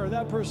person there,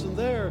 that person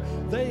there,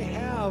 they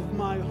have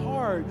my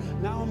heart.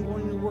 Now I'm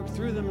going to work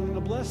through them. I'm going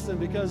to bless them,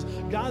 because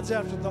God's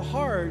after the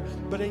heart,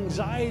 but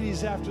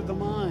anxiety's after the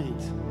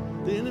mind.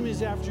 The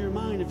enemy's after your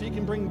mind. If he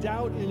can bring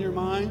doubt in your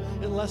mind,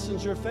 it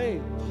lessens your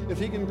faith. If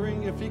he can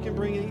bring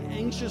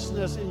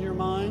anxiousness in your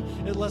mind,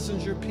 it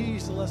lessens your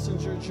peace, it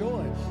lessens your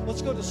joy.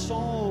 Let's go to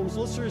Psalms.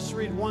 Let's just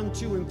read 1,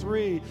 2, and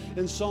 3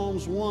 in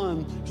Psalms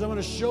 1, because I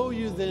want to show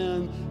you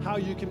then how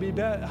you can be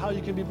blessed,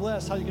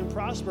 how you can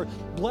prosper.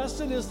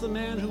 Blessed is the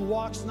man who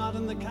walks not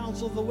in the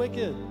counsel of the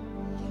wicked.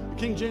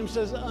 King James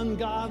says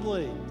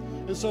ungodly.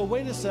 And so,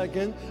 wait a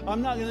second,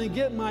 I'm not going to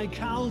get my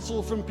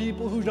counsel from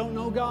people who don't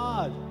know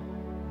God.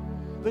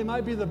 They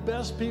might be the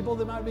best people,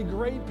 they might be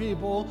great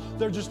people,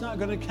 they're just not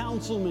going to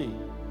counsel me.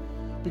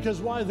 Because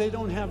why? They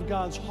don't have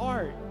God's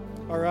heart.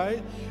 All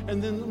right?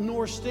 And then,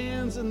 nor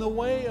stands in the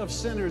way of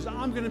sinners.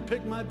 I'm going to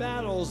pick my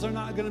battles. They're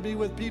not going to be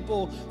with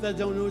people that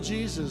don't know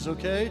Jesus,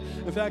 okay?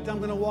 In fact, I'm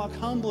going to walk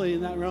humbly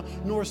in that realm.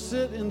 Nor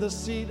sit in the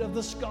seat of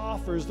the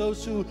scoffers,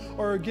 those who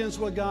are against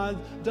what God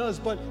does.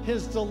 But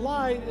his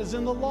delight is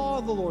in the law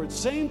of the Lord.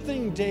 Same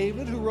thing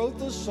David, who wrote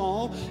this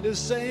psalm, is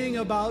saying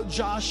about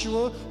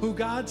Joshua, who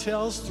God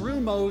tells through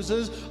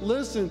Moses,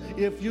 listen,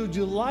 if you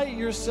delight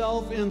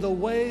yourself in the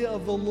way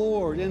of the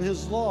Lord, in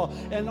his law,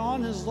 and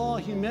on his law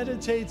he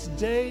meditates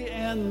day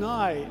and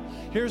night.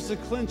 Here's the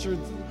clincher.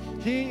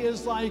 He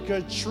is like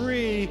a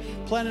tree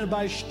planted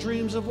by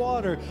streams of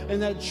water. And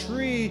that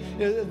tree,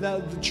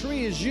 the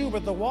tree is you,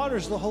 but the water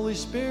is the Holy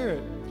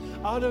Spirit.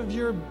 Out of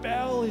your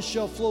belly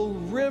shall flow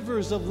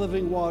rivers of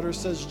living water,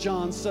 says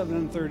John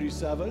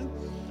 7:37.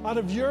 Out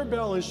of your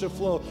belly shall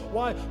flow.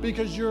 Why?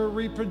 Because you're a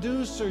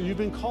reproducer. You've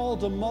been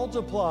called to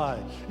multiply.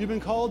 You've been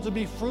called to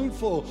be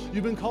fruitful.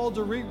 You've been called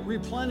to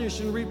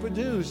replenish and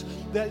reproduce.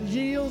 That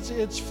yields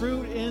its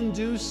fruit in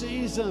due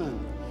season.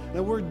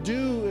 The word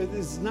due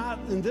is not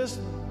in this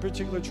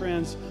particular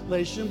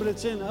translation, but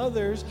it's in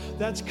others.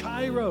 That's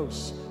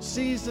kairos,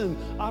 season,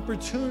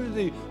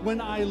 opportunity.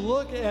 When I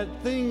look at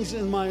things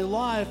in my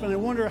life and I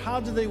wonder how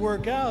did they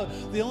work out,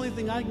 the only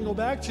thing I can go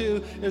back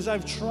to is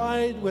I've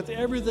tried with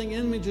everything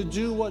in me to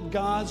do what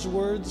God's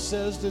word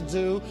says to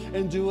do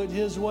and do it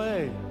his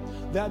way.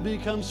 That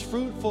becomes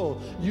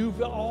fruitful. You've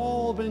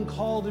all been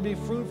called to be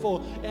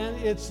fruitful, and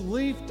its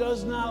leaf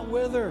does not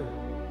wither.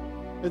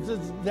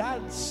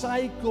 That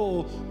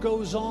cycle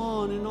goes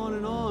on and on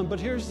and on. But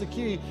here's the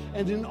key.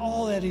 And in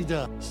all that he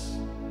does,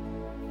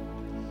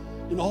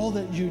 in all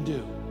that you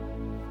do,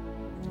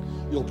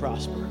 you'll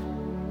prosper.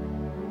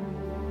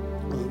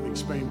 Let me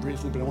explain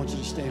briefly, but I want you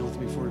to stand with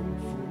me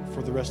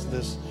for the rest of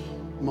this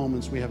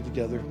moments we have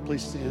together.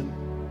 Please stand.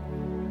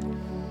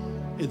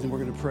 And then we're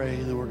going to pray,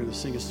 and then we're going to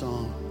sing a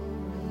song.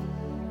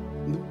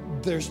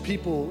 There's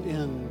people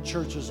in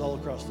churches all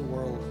across the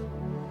world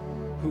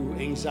who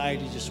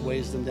anxiety just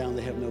weighs them down.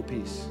 They have no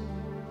peace.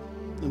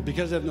 And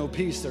because they have no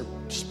peace, their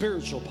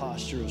spiritual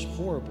posture is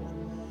horrible.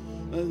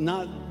 And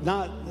I'm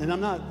not,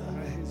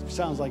 it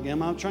sounds like I'm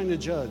not trying to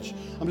judge.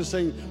 I'm just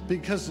saying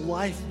because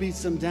life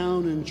beats them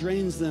down and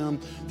drains them,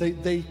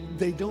 they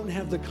don't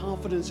have the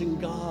confidence in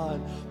God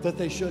that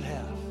they should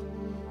have.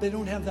 They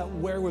don't have that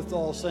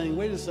wherewithal saying,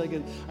 wait a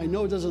second, I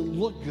know it doesn't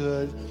look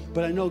good,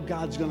 but I know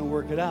God's going to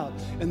work it out.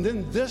 And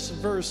then this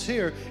verse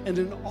here, and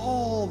in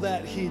all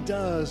that he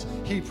does,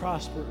 he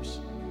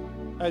prospers.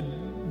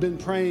 I'd been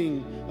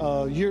praying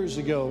years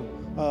ago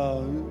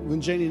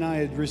when Janie and I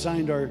had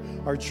resigned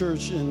our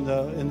church in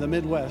the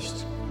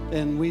Midwest,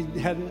 and we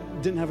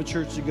didn't have a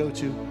church to go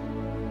to.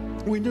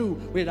 We knew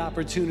we had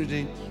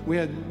opportunity. We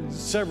had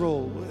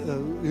several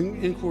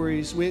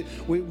inquiries. We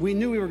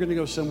knew we were going to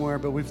go somewhere,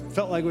 but we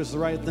felt like it was the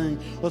right thing.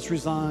 Let's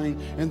resign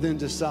and then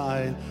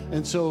decide.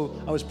 And so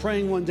I was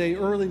praying one day,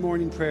 early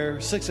morning prayer,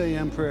 6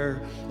 a.m.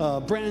 prayer,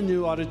 brand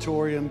new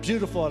auditorium,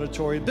 beautiful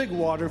auditorium, big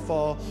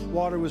waterfall.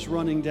 Water was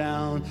running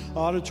down.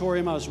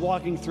 Auditorium, I was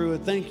walking through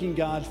it, thanking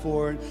God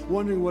for it,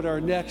 wondering what our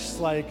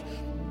next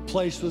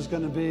place was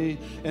going to be.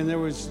 And there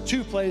was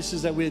two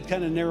places that we had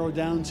kind of narrowed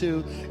down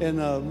to, and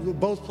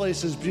both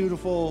places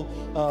beautiful,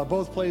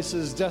 both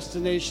places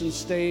destination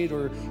state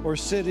or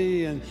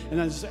city. And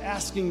I was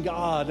asking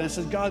God, and I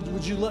said, God,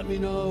 would you let me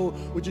know?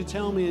 Would you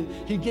tell me?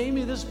 And he gave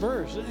me this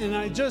verse, and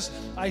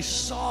I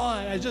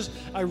saw it.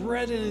 I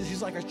read it, and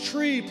he's like a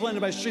tree planted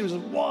by streams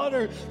of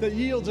water that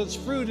yields its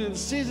fruit in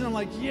its season. I'm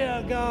like,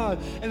 yeah, God.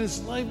 And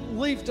its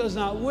leaf does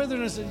not wither.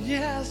 And I said,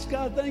 yes,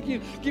 God, thank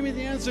you. Give me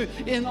the answer.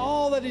 In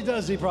all that he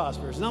does, he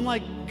prospers. And I'm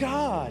like,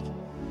 God,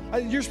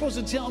 you're supposed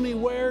to tell me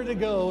where to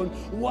go and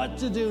what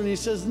to do. And he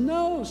says,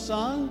 no,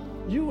 son,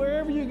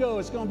 wherever you go,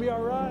 it's going to be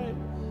all right.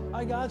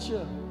 I got you.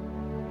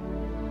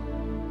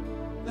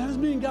 And as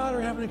me and God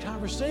are having a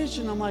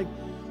conversation, I'm like,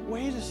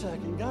 wait a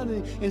second, God,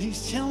 and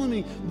he's telling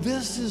me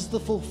this is the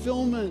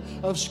fulfillment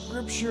of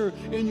Scripture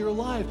in your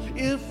life.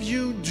 If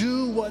you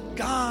do what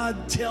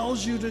God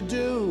tells you to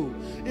do,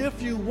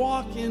 if you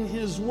walk in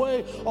his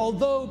way,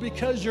 although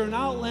because you're an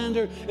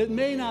outlander, it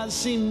may not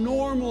seem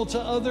normal to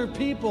other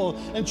people.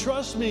 And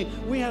trust me,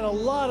 we had a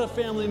lot of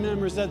family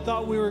members that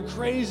thought we were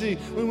crazy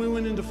when we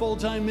went into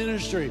full-time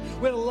ministry.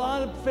 We had a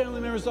lot of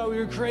family members thought we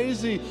were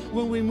crazy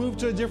when we moved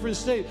to a different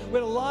state. We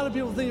had a lot of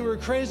people thinking we were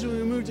crazy when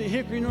we moved to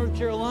Hickory, North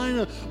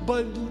Carolina.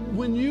 But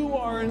when you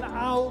are an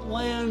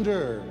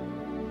outlander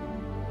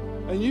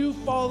and you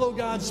follow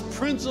God's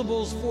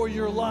principles for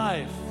your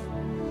life,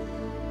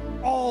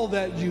 all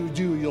that you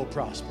do, you'll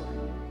prosper.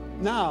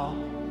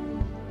 Now,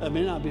 it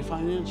may not be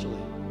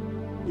financially,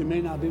 it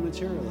may not be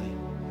materially,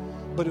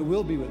 but it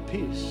will be with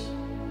peace,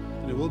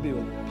 and it will be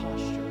with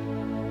posture.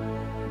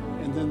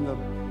 And then the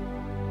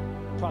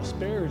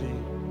prosperity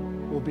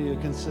will be a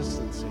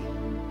consistency.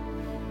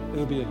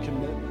 It'll be a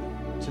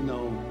commitment to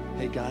know,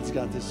 hey, God's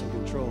got this in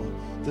control.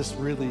 This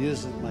really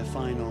isn't my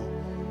final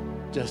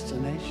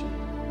destination.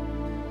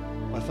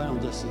 My final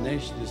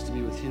destination is to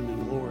be with him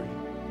in glory.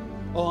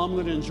 Oh, I'm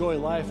going to enjoy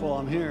life while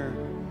I'm here.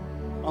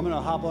 I'm going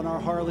to hop on our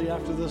Harley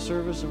after this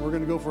service, and we're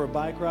going to go for a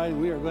bike ride,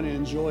 and we are going to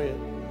enjoy it.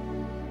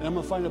 And I'm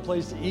going to find a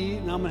place to eat,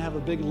 and I'm going to have a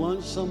big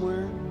lunch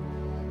somewhere.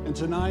 And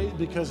tonight,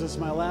 because it's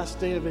my last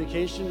day of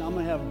vacation, I'm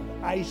going to have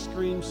ice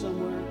cream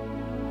somewhere.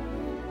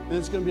 And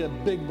it's going to be a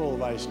big bowl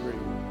of ice cream.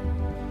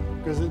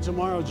 Because then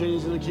tomorrow,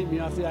 Janie's going to keep me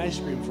off the ice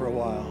cream for a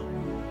while.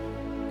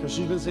 Because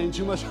she's been saying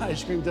too much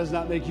ice cream does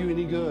not make you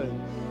any good.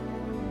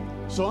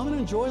 So I'm going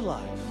to enjoy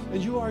life,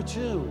 and you are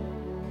too.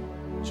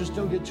 Just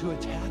don't get too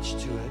attached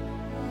to it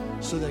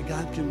so that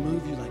God can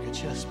move you like a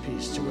chess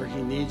piece to where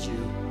he needs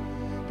you,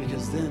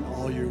 because then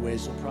all your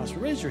ways will prosper.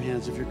 Raise your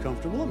hands if you're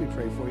comfortable. Let me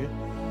pray for you.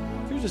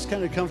 If you're just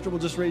kind of comfortable,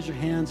 just raise your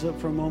hands up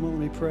for a moment.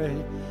 Let me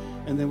pray.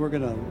 And then we're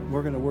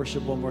gonna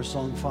worship one more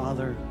song.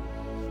 Father,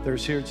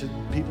 there's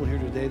people here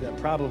today that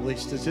probably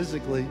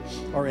statistically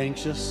are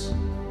anxious.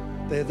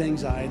 They have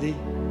anxiety.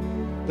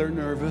 They're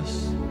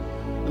nervous.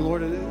 And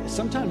Lord,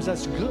 sometimes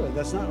that's good.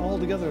 That's not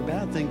altogether a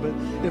bad thing. But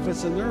if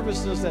it's a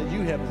nervousness that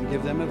you haven't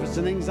given them, if it's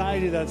an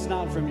anxiety that's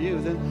not from you,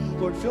 then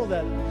Lord, fill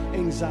that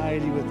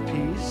anxiety with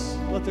peace.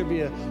 Let there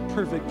be a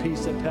perfect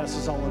peace that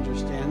passes all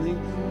understanding.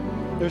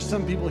 There's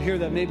some people here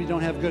that maybe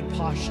don't have good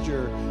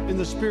posture in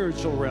the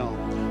spiritual realm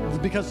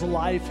because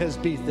life has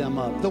beat them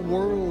up. The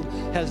world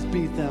has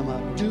beat them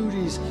up.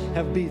 Duties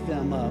have beat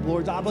them up.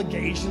 Lord,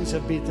 obligations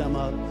have beat them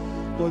up.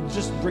 Lord,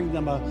 just bring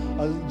them a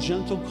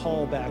gentle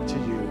call back to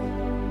you.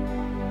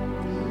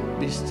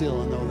 Be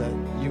still and know that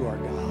you are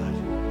God.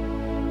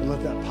 And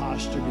let that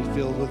posture be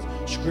filled with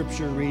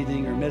scripture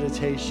reading or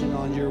meditation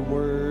on your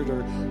word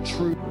or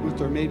truth,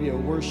 or maybe a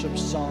worship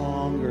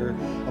song or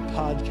a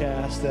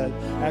podcast that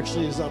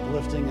actually is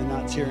uplifting and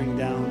not tearing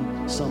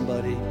down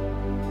somebody.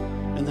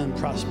 And then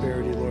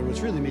prosperity, Lord,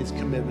 which really means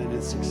commitment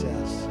and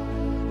success.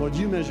 Lord,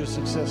 you measure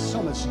success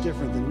so much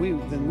different than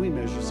we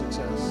measure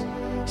success.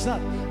 It's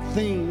not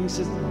things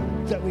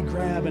that we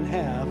grab and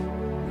have.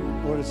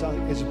 Lord,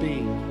 it's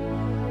being.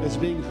 It's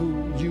being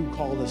who you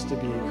called us to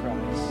be in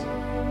Christ.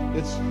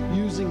 It's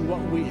using what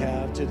we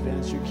have to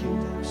advance your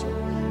kingdom. So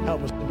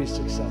help us to be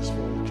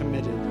successful,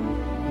 committed,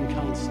 and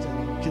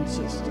constant,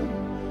 consistent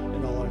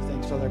in all our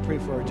things. Father, I pray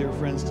for our dear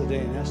friends today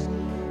and ask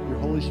your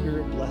Holy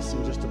Spirit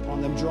blessing just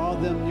upon them. Draw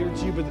them near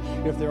to you. But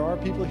if there are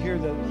people here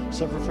that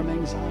suffer from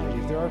anxiety,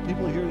 if there are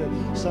people here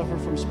that suffer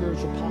from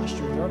spiritual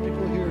posture, if there are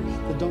people here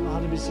that don't know how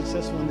to be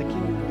successful in the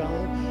kingdom of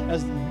God,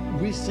 as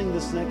we sing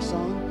this next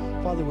song,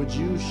 Father, would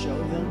you show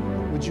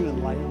them? Would you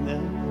enlighten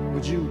them?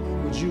 Would you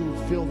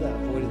fill that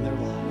void in their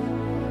life?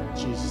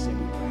 In Jesus' name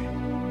we pray.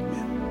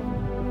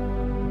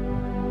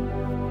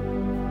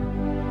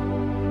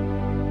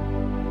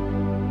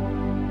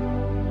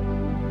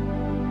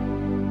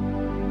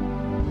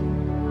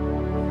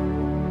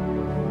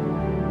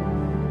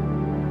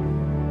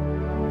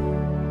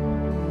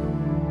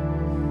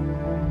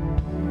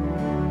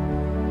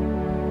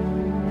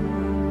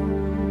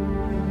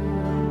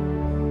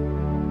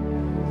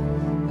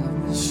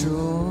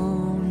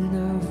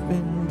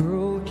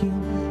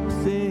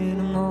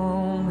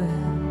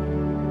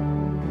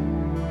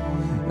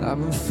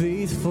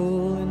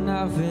 Faithful and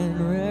I've been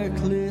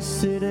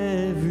reckless at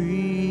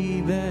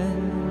every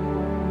bend.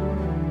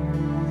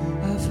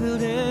 I've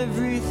held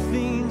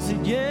everything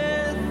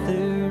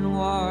together and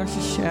watched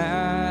it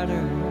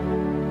shatter.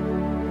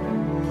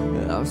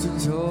 I'm so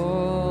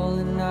tall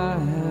and I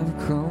have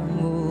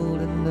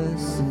crumbled in the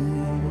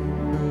sand.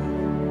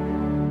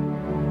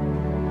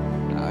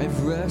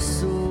 I've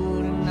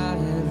wrestled and I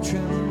have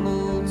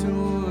trembled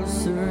towards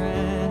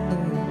surrender.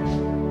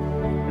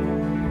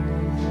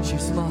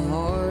 Chased my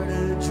heart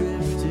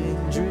adrift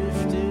and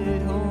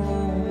drifted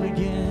home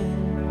again.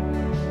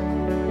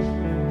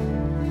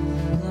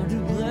 Learned to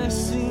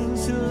blessing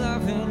till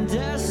I've been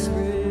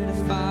desperate to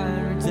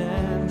find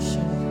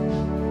redemption.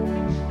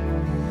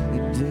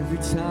 And every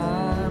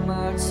time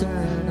I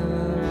turn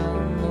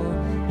around,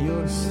 Lord,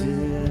 you're still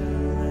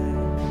there.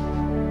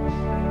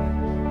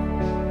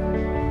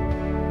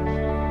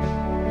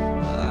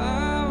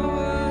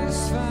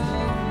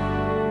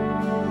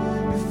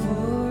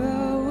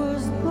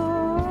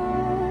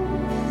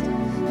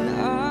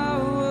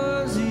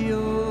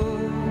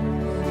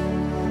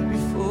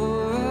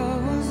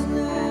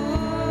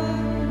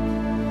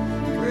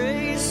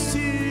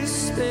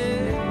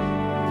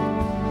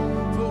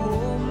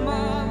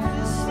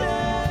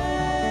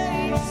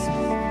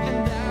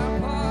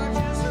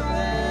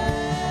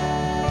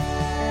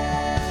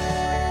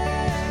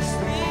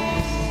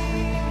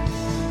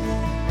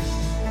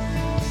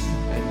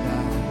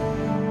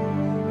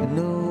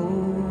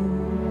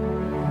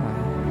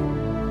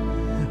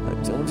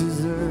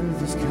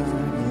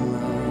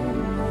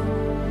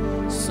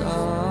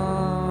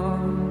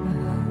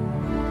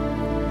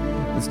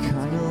 This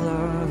kind of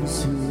love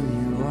is who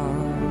you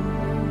are.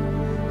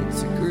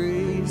 It's a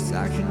grace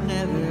I can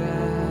never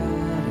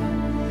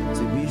add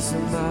to be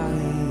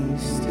somebody you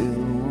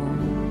still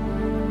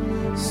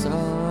want.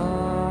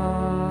 Somehow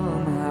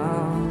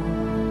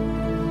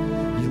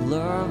you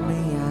love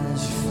me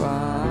as you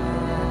find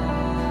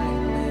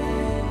me.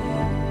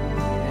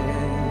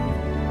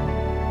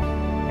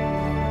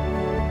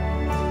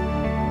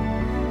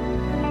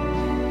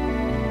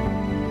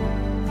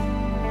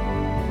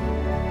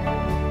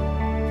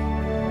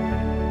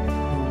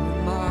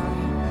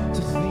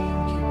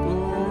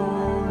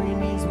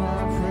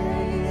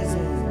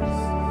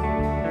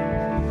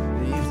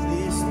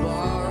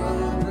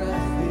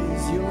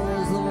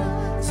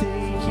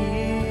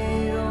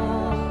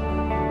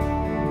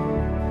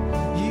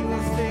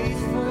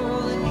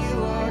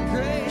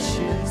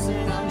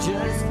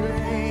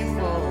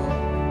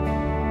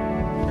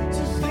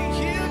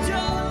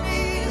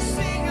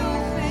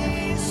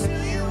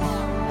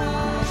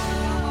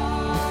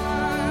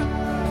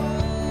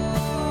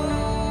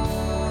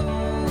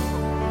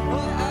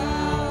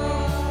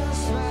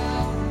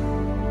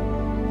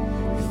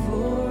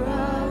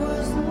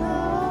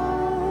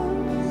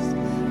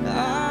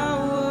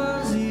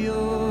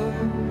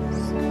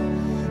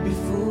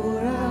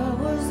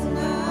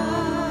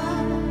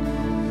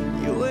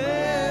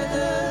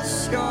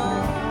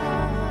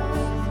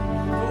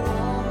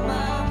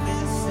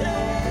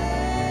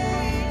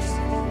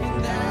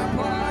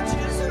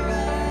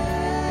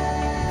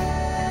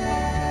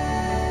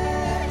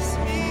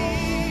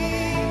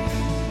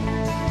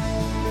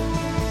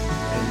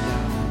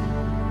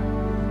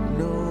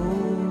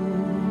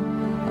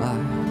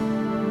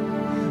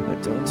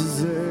 Don't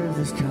deserve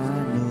this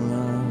kind of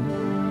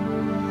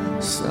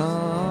love.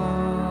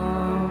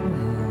 Somehow,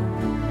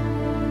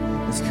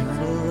 this kind of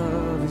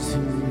love is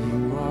who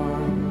you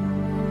are.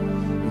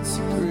 It's a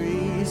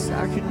grace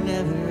I could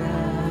never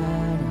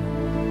add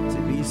to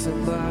be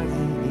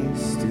somebody you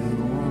still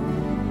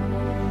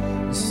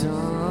want.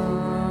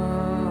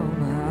 Somehow,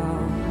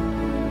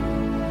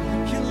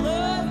 you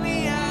love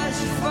me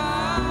as you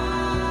find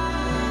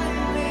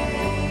me.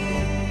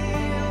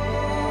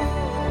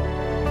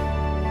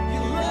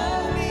 You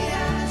love me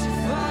as you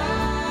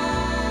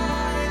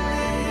find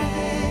me.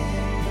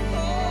 Oh,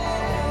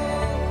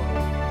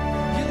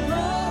 you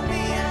love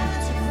me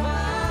as you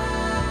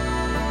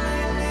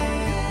find me.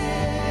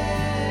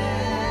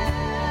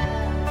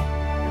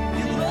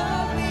 You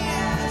love me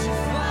as you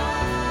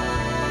find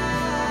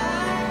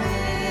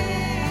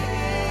me.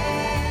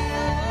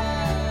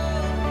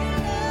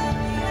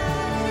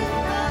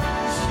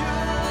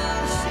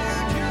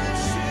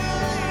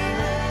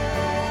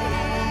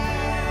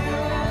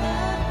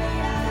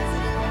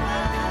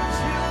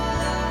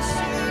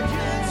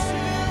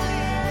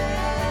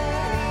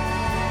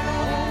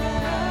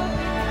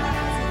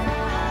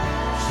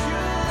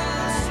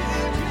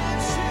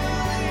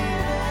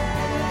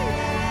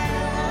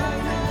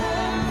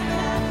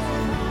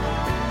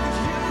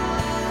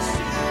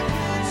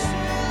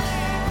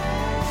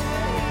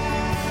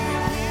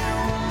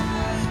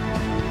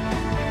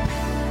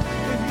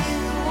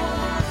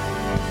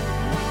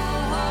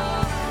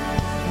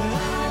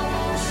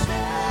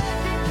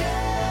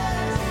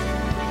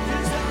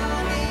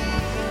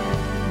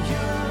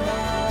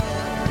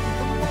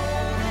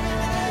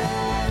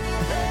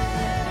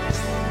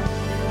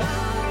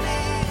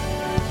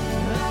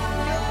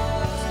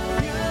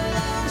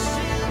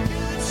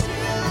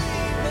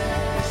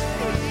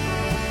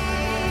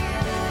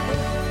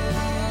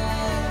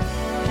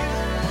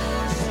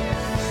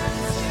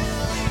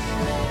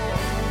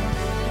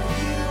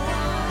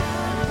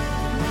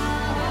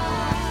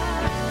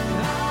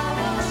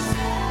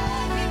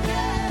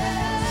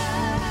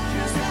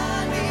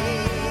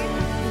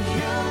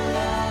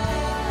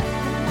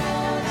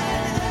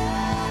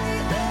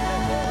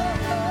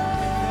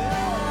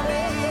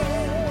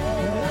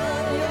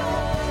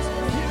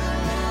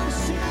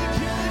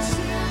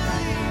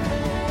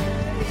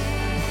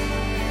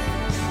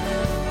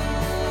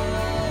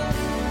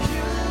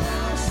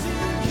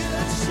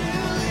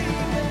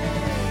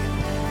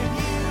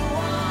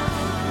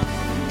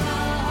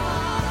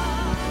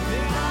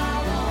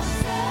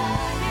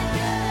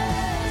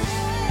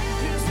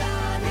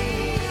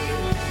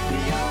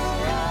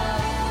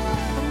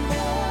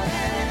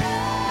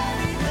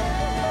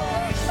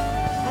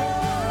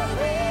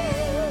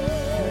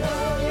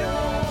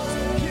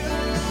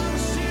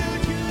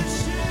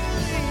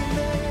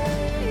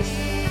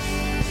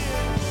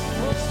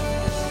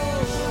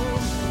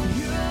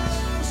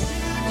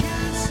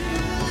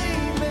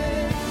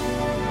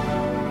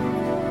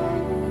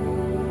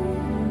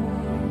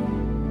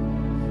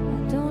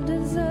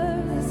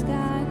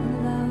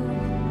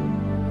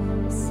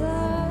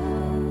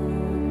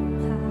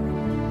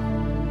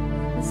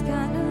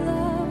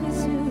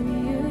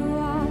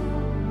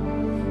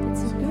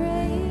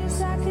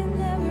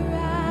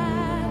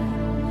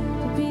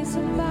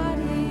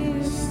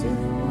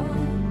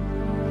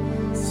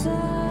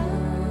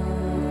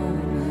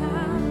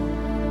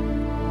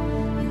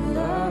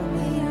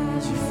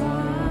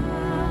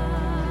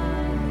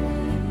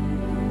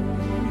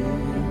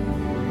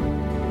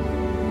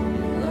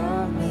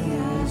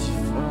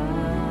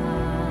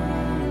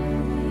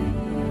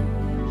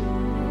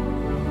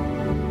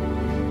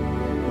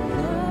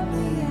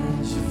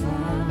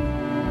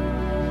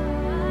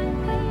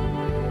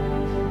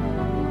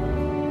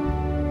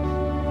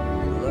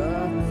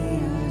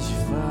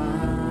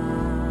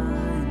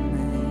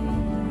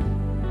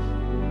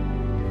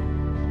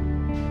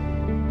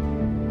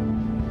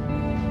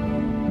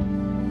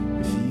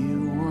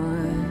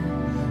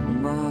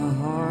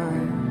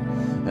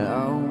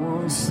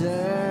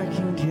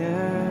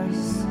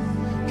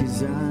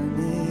 'cause I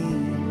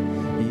need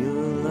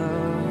your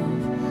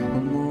love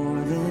more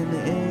than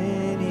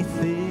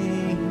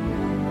anything.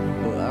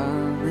 Oh,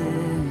 I'm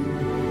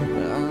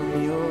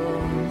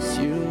yours.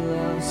 Your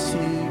love's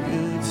too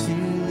good to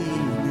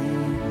leave me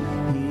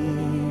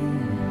here.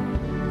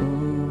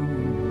 Oh,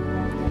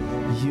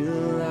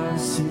 your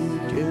love's too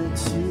good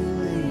to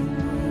leave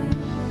me.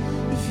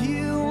 If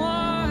you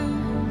want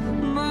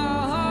my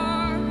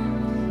heart,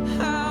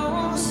 I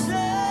won't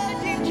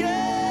second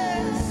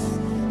guess,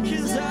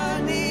 'cause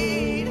I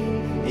need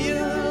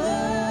your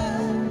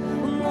love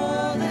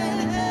more than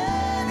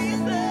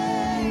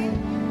anything.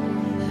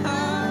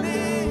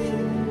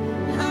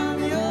 I'm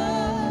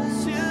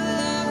yours, your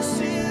love's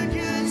too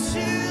good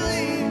to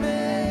leave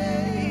me.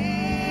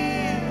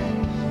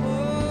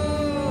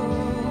 Oh,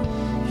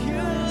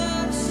 your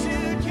love's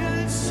too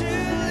good to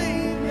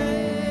leave me.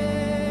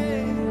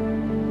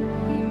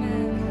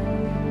 Amen.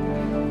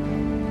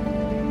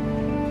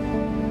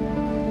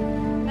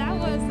 That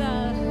was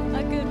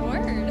a good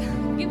word.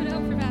 Give it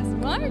up for Pastor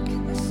Mark.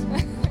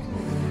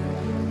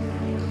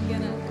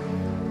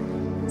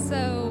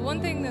 So one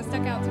thing that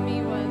stuck out to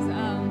me was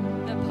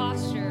the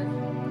posture.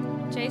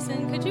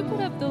 Jason, could you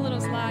put up the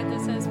little slide that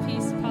says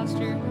peace,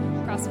 posture,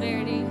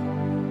 prosperity?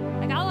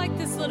 Like, I like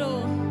this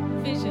little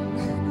vision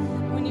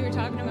when you were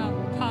talking about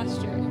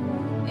posture.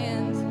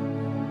 And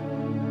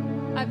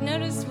I've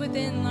noticed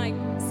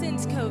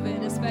since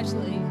COVID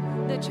especially,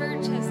 the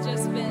church has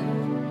just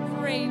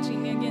been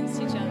raging against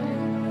each other.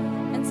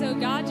 And so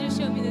God just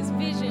showed me this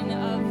vision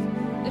of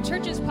the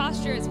church's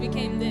posture has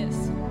become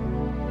this.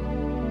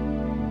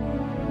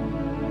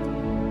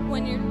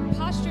 When your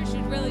posture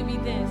should really be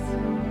this.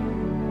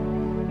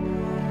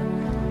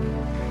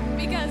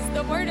 Because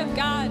the Word of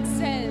God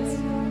says,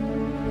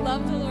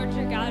 love the Lord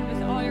your God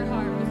with all your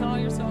heart, with all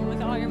your soul, with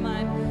all your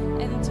mind,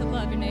 and to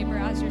love your neighbor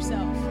as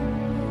yourself.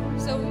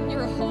 So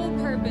your whole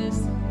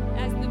purpose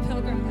as the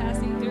pilgrim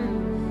passing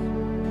through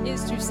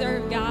is to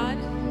serve God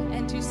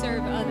and to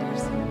serve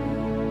others.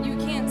 You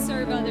can't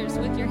serve others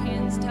with your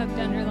hands tucked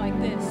under like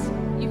this.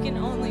 You can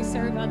only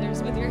serve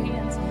others with your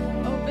hands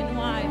open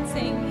wide,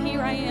 saying,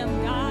 here I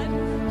am, God.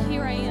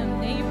 Here I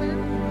am, neighbor.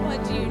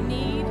 What do you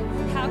need?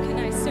 How can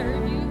I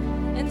serve you?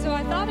 And so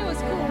I thought it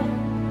was cool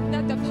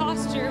that the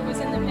posture was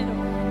in the middle,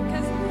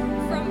 because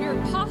from your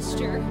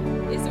posture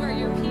is where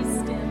your peace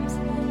stems.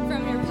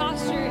 From your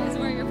posture is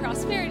where your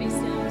prosperity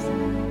stems.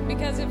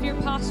 Because if your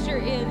posture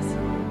is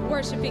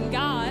worshiping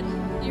God,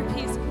 your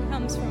peace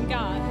comes from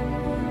God.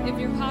 If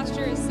your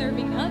posture is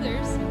serving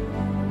others,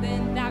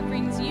 then that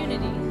brings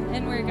unity.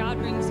 And where God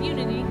brings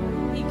unity,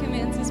 He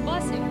commands His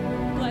blessing.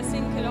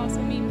 Blessing could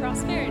also mean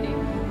prosperity.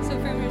 So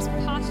from your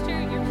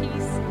posture, your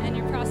peace, and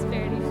your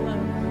prosperity flow.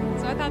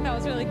 So I thought that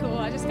was really cool.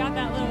 I just got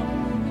that little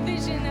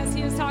vision as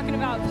he was talking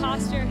about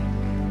posture.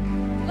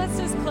 Let's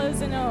just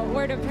close in a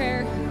word of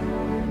prayer.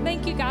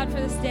 Thank you, God, for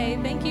this day.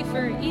 Thank you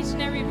for each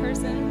and every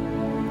person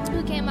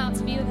who came out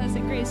to be with us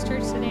at Grace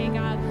Church today,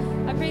 God.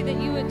 I pray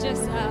that you would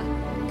just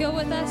go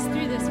with us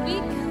through this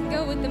week.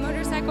 Go with the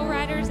motorcycle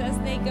riders as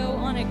they go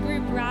on a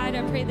group ride.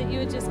 I pray that you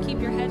would just keep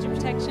your hedge of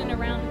protection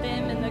around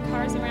them and the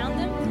cars around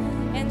them.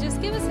 And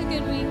just give us a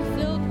good week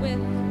filled with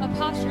a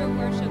posture of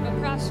worship, a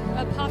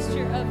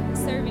posture of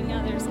serving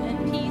others,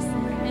 and peace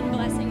and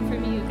blessing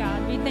from you,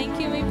 God. We thank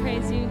you and we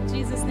praise you. In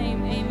Jesus'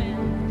 name,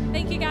 amen.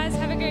 Thank you, guys.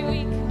 Have a great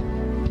week.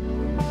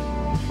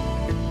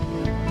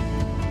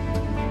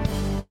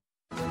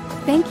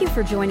 Thank you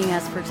for joining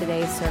us for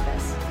today's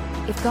service.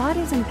 If God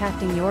is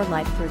impacting your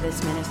life through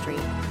this ministry,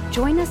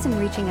 join us in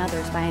reaching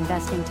others by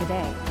investing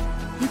today.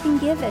 You can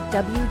give at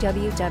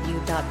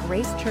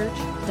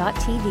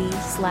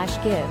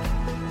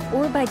www.gracechurch.tv/give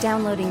or by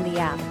downloading the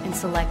app and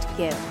select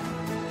Give.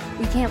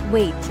 We can't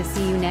wait to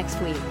see you next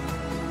week.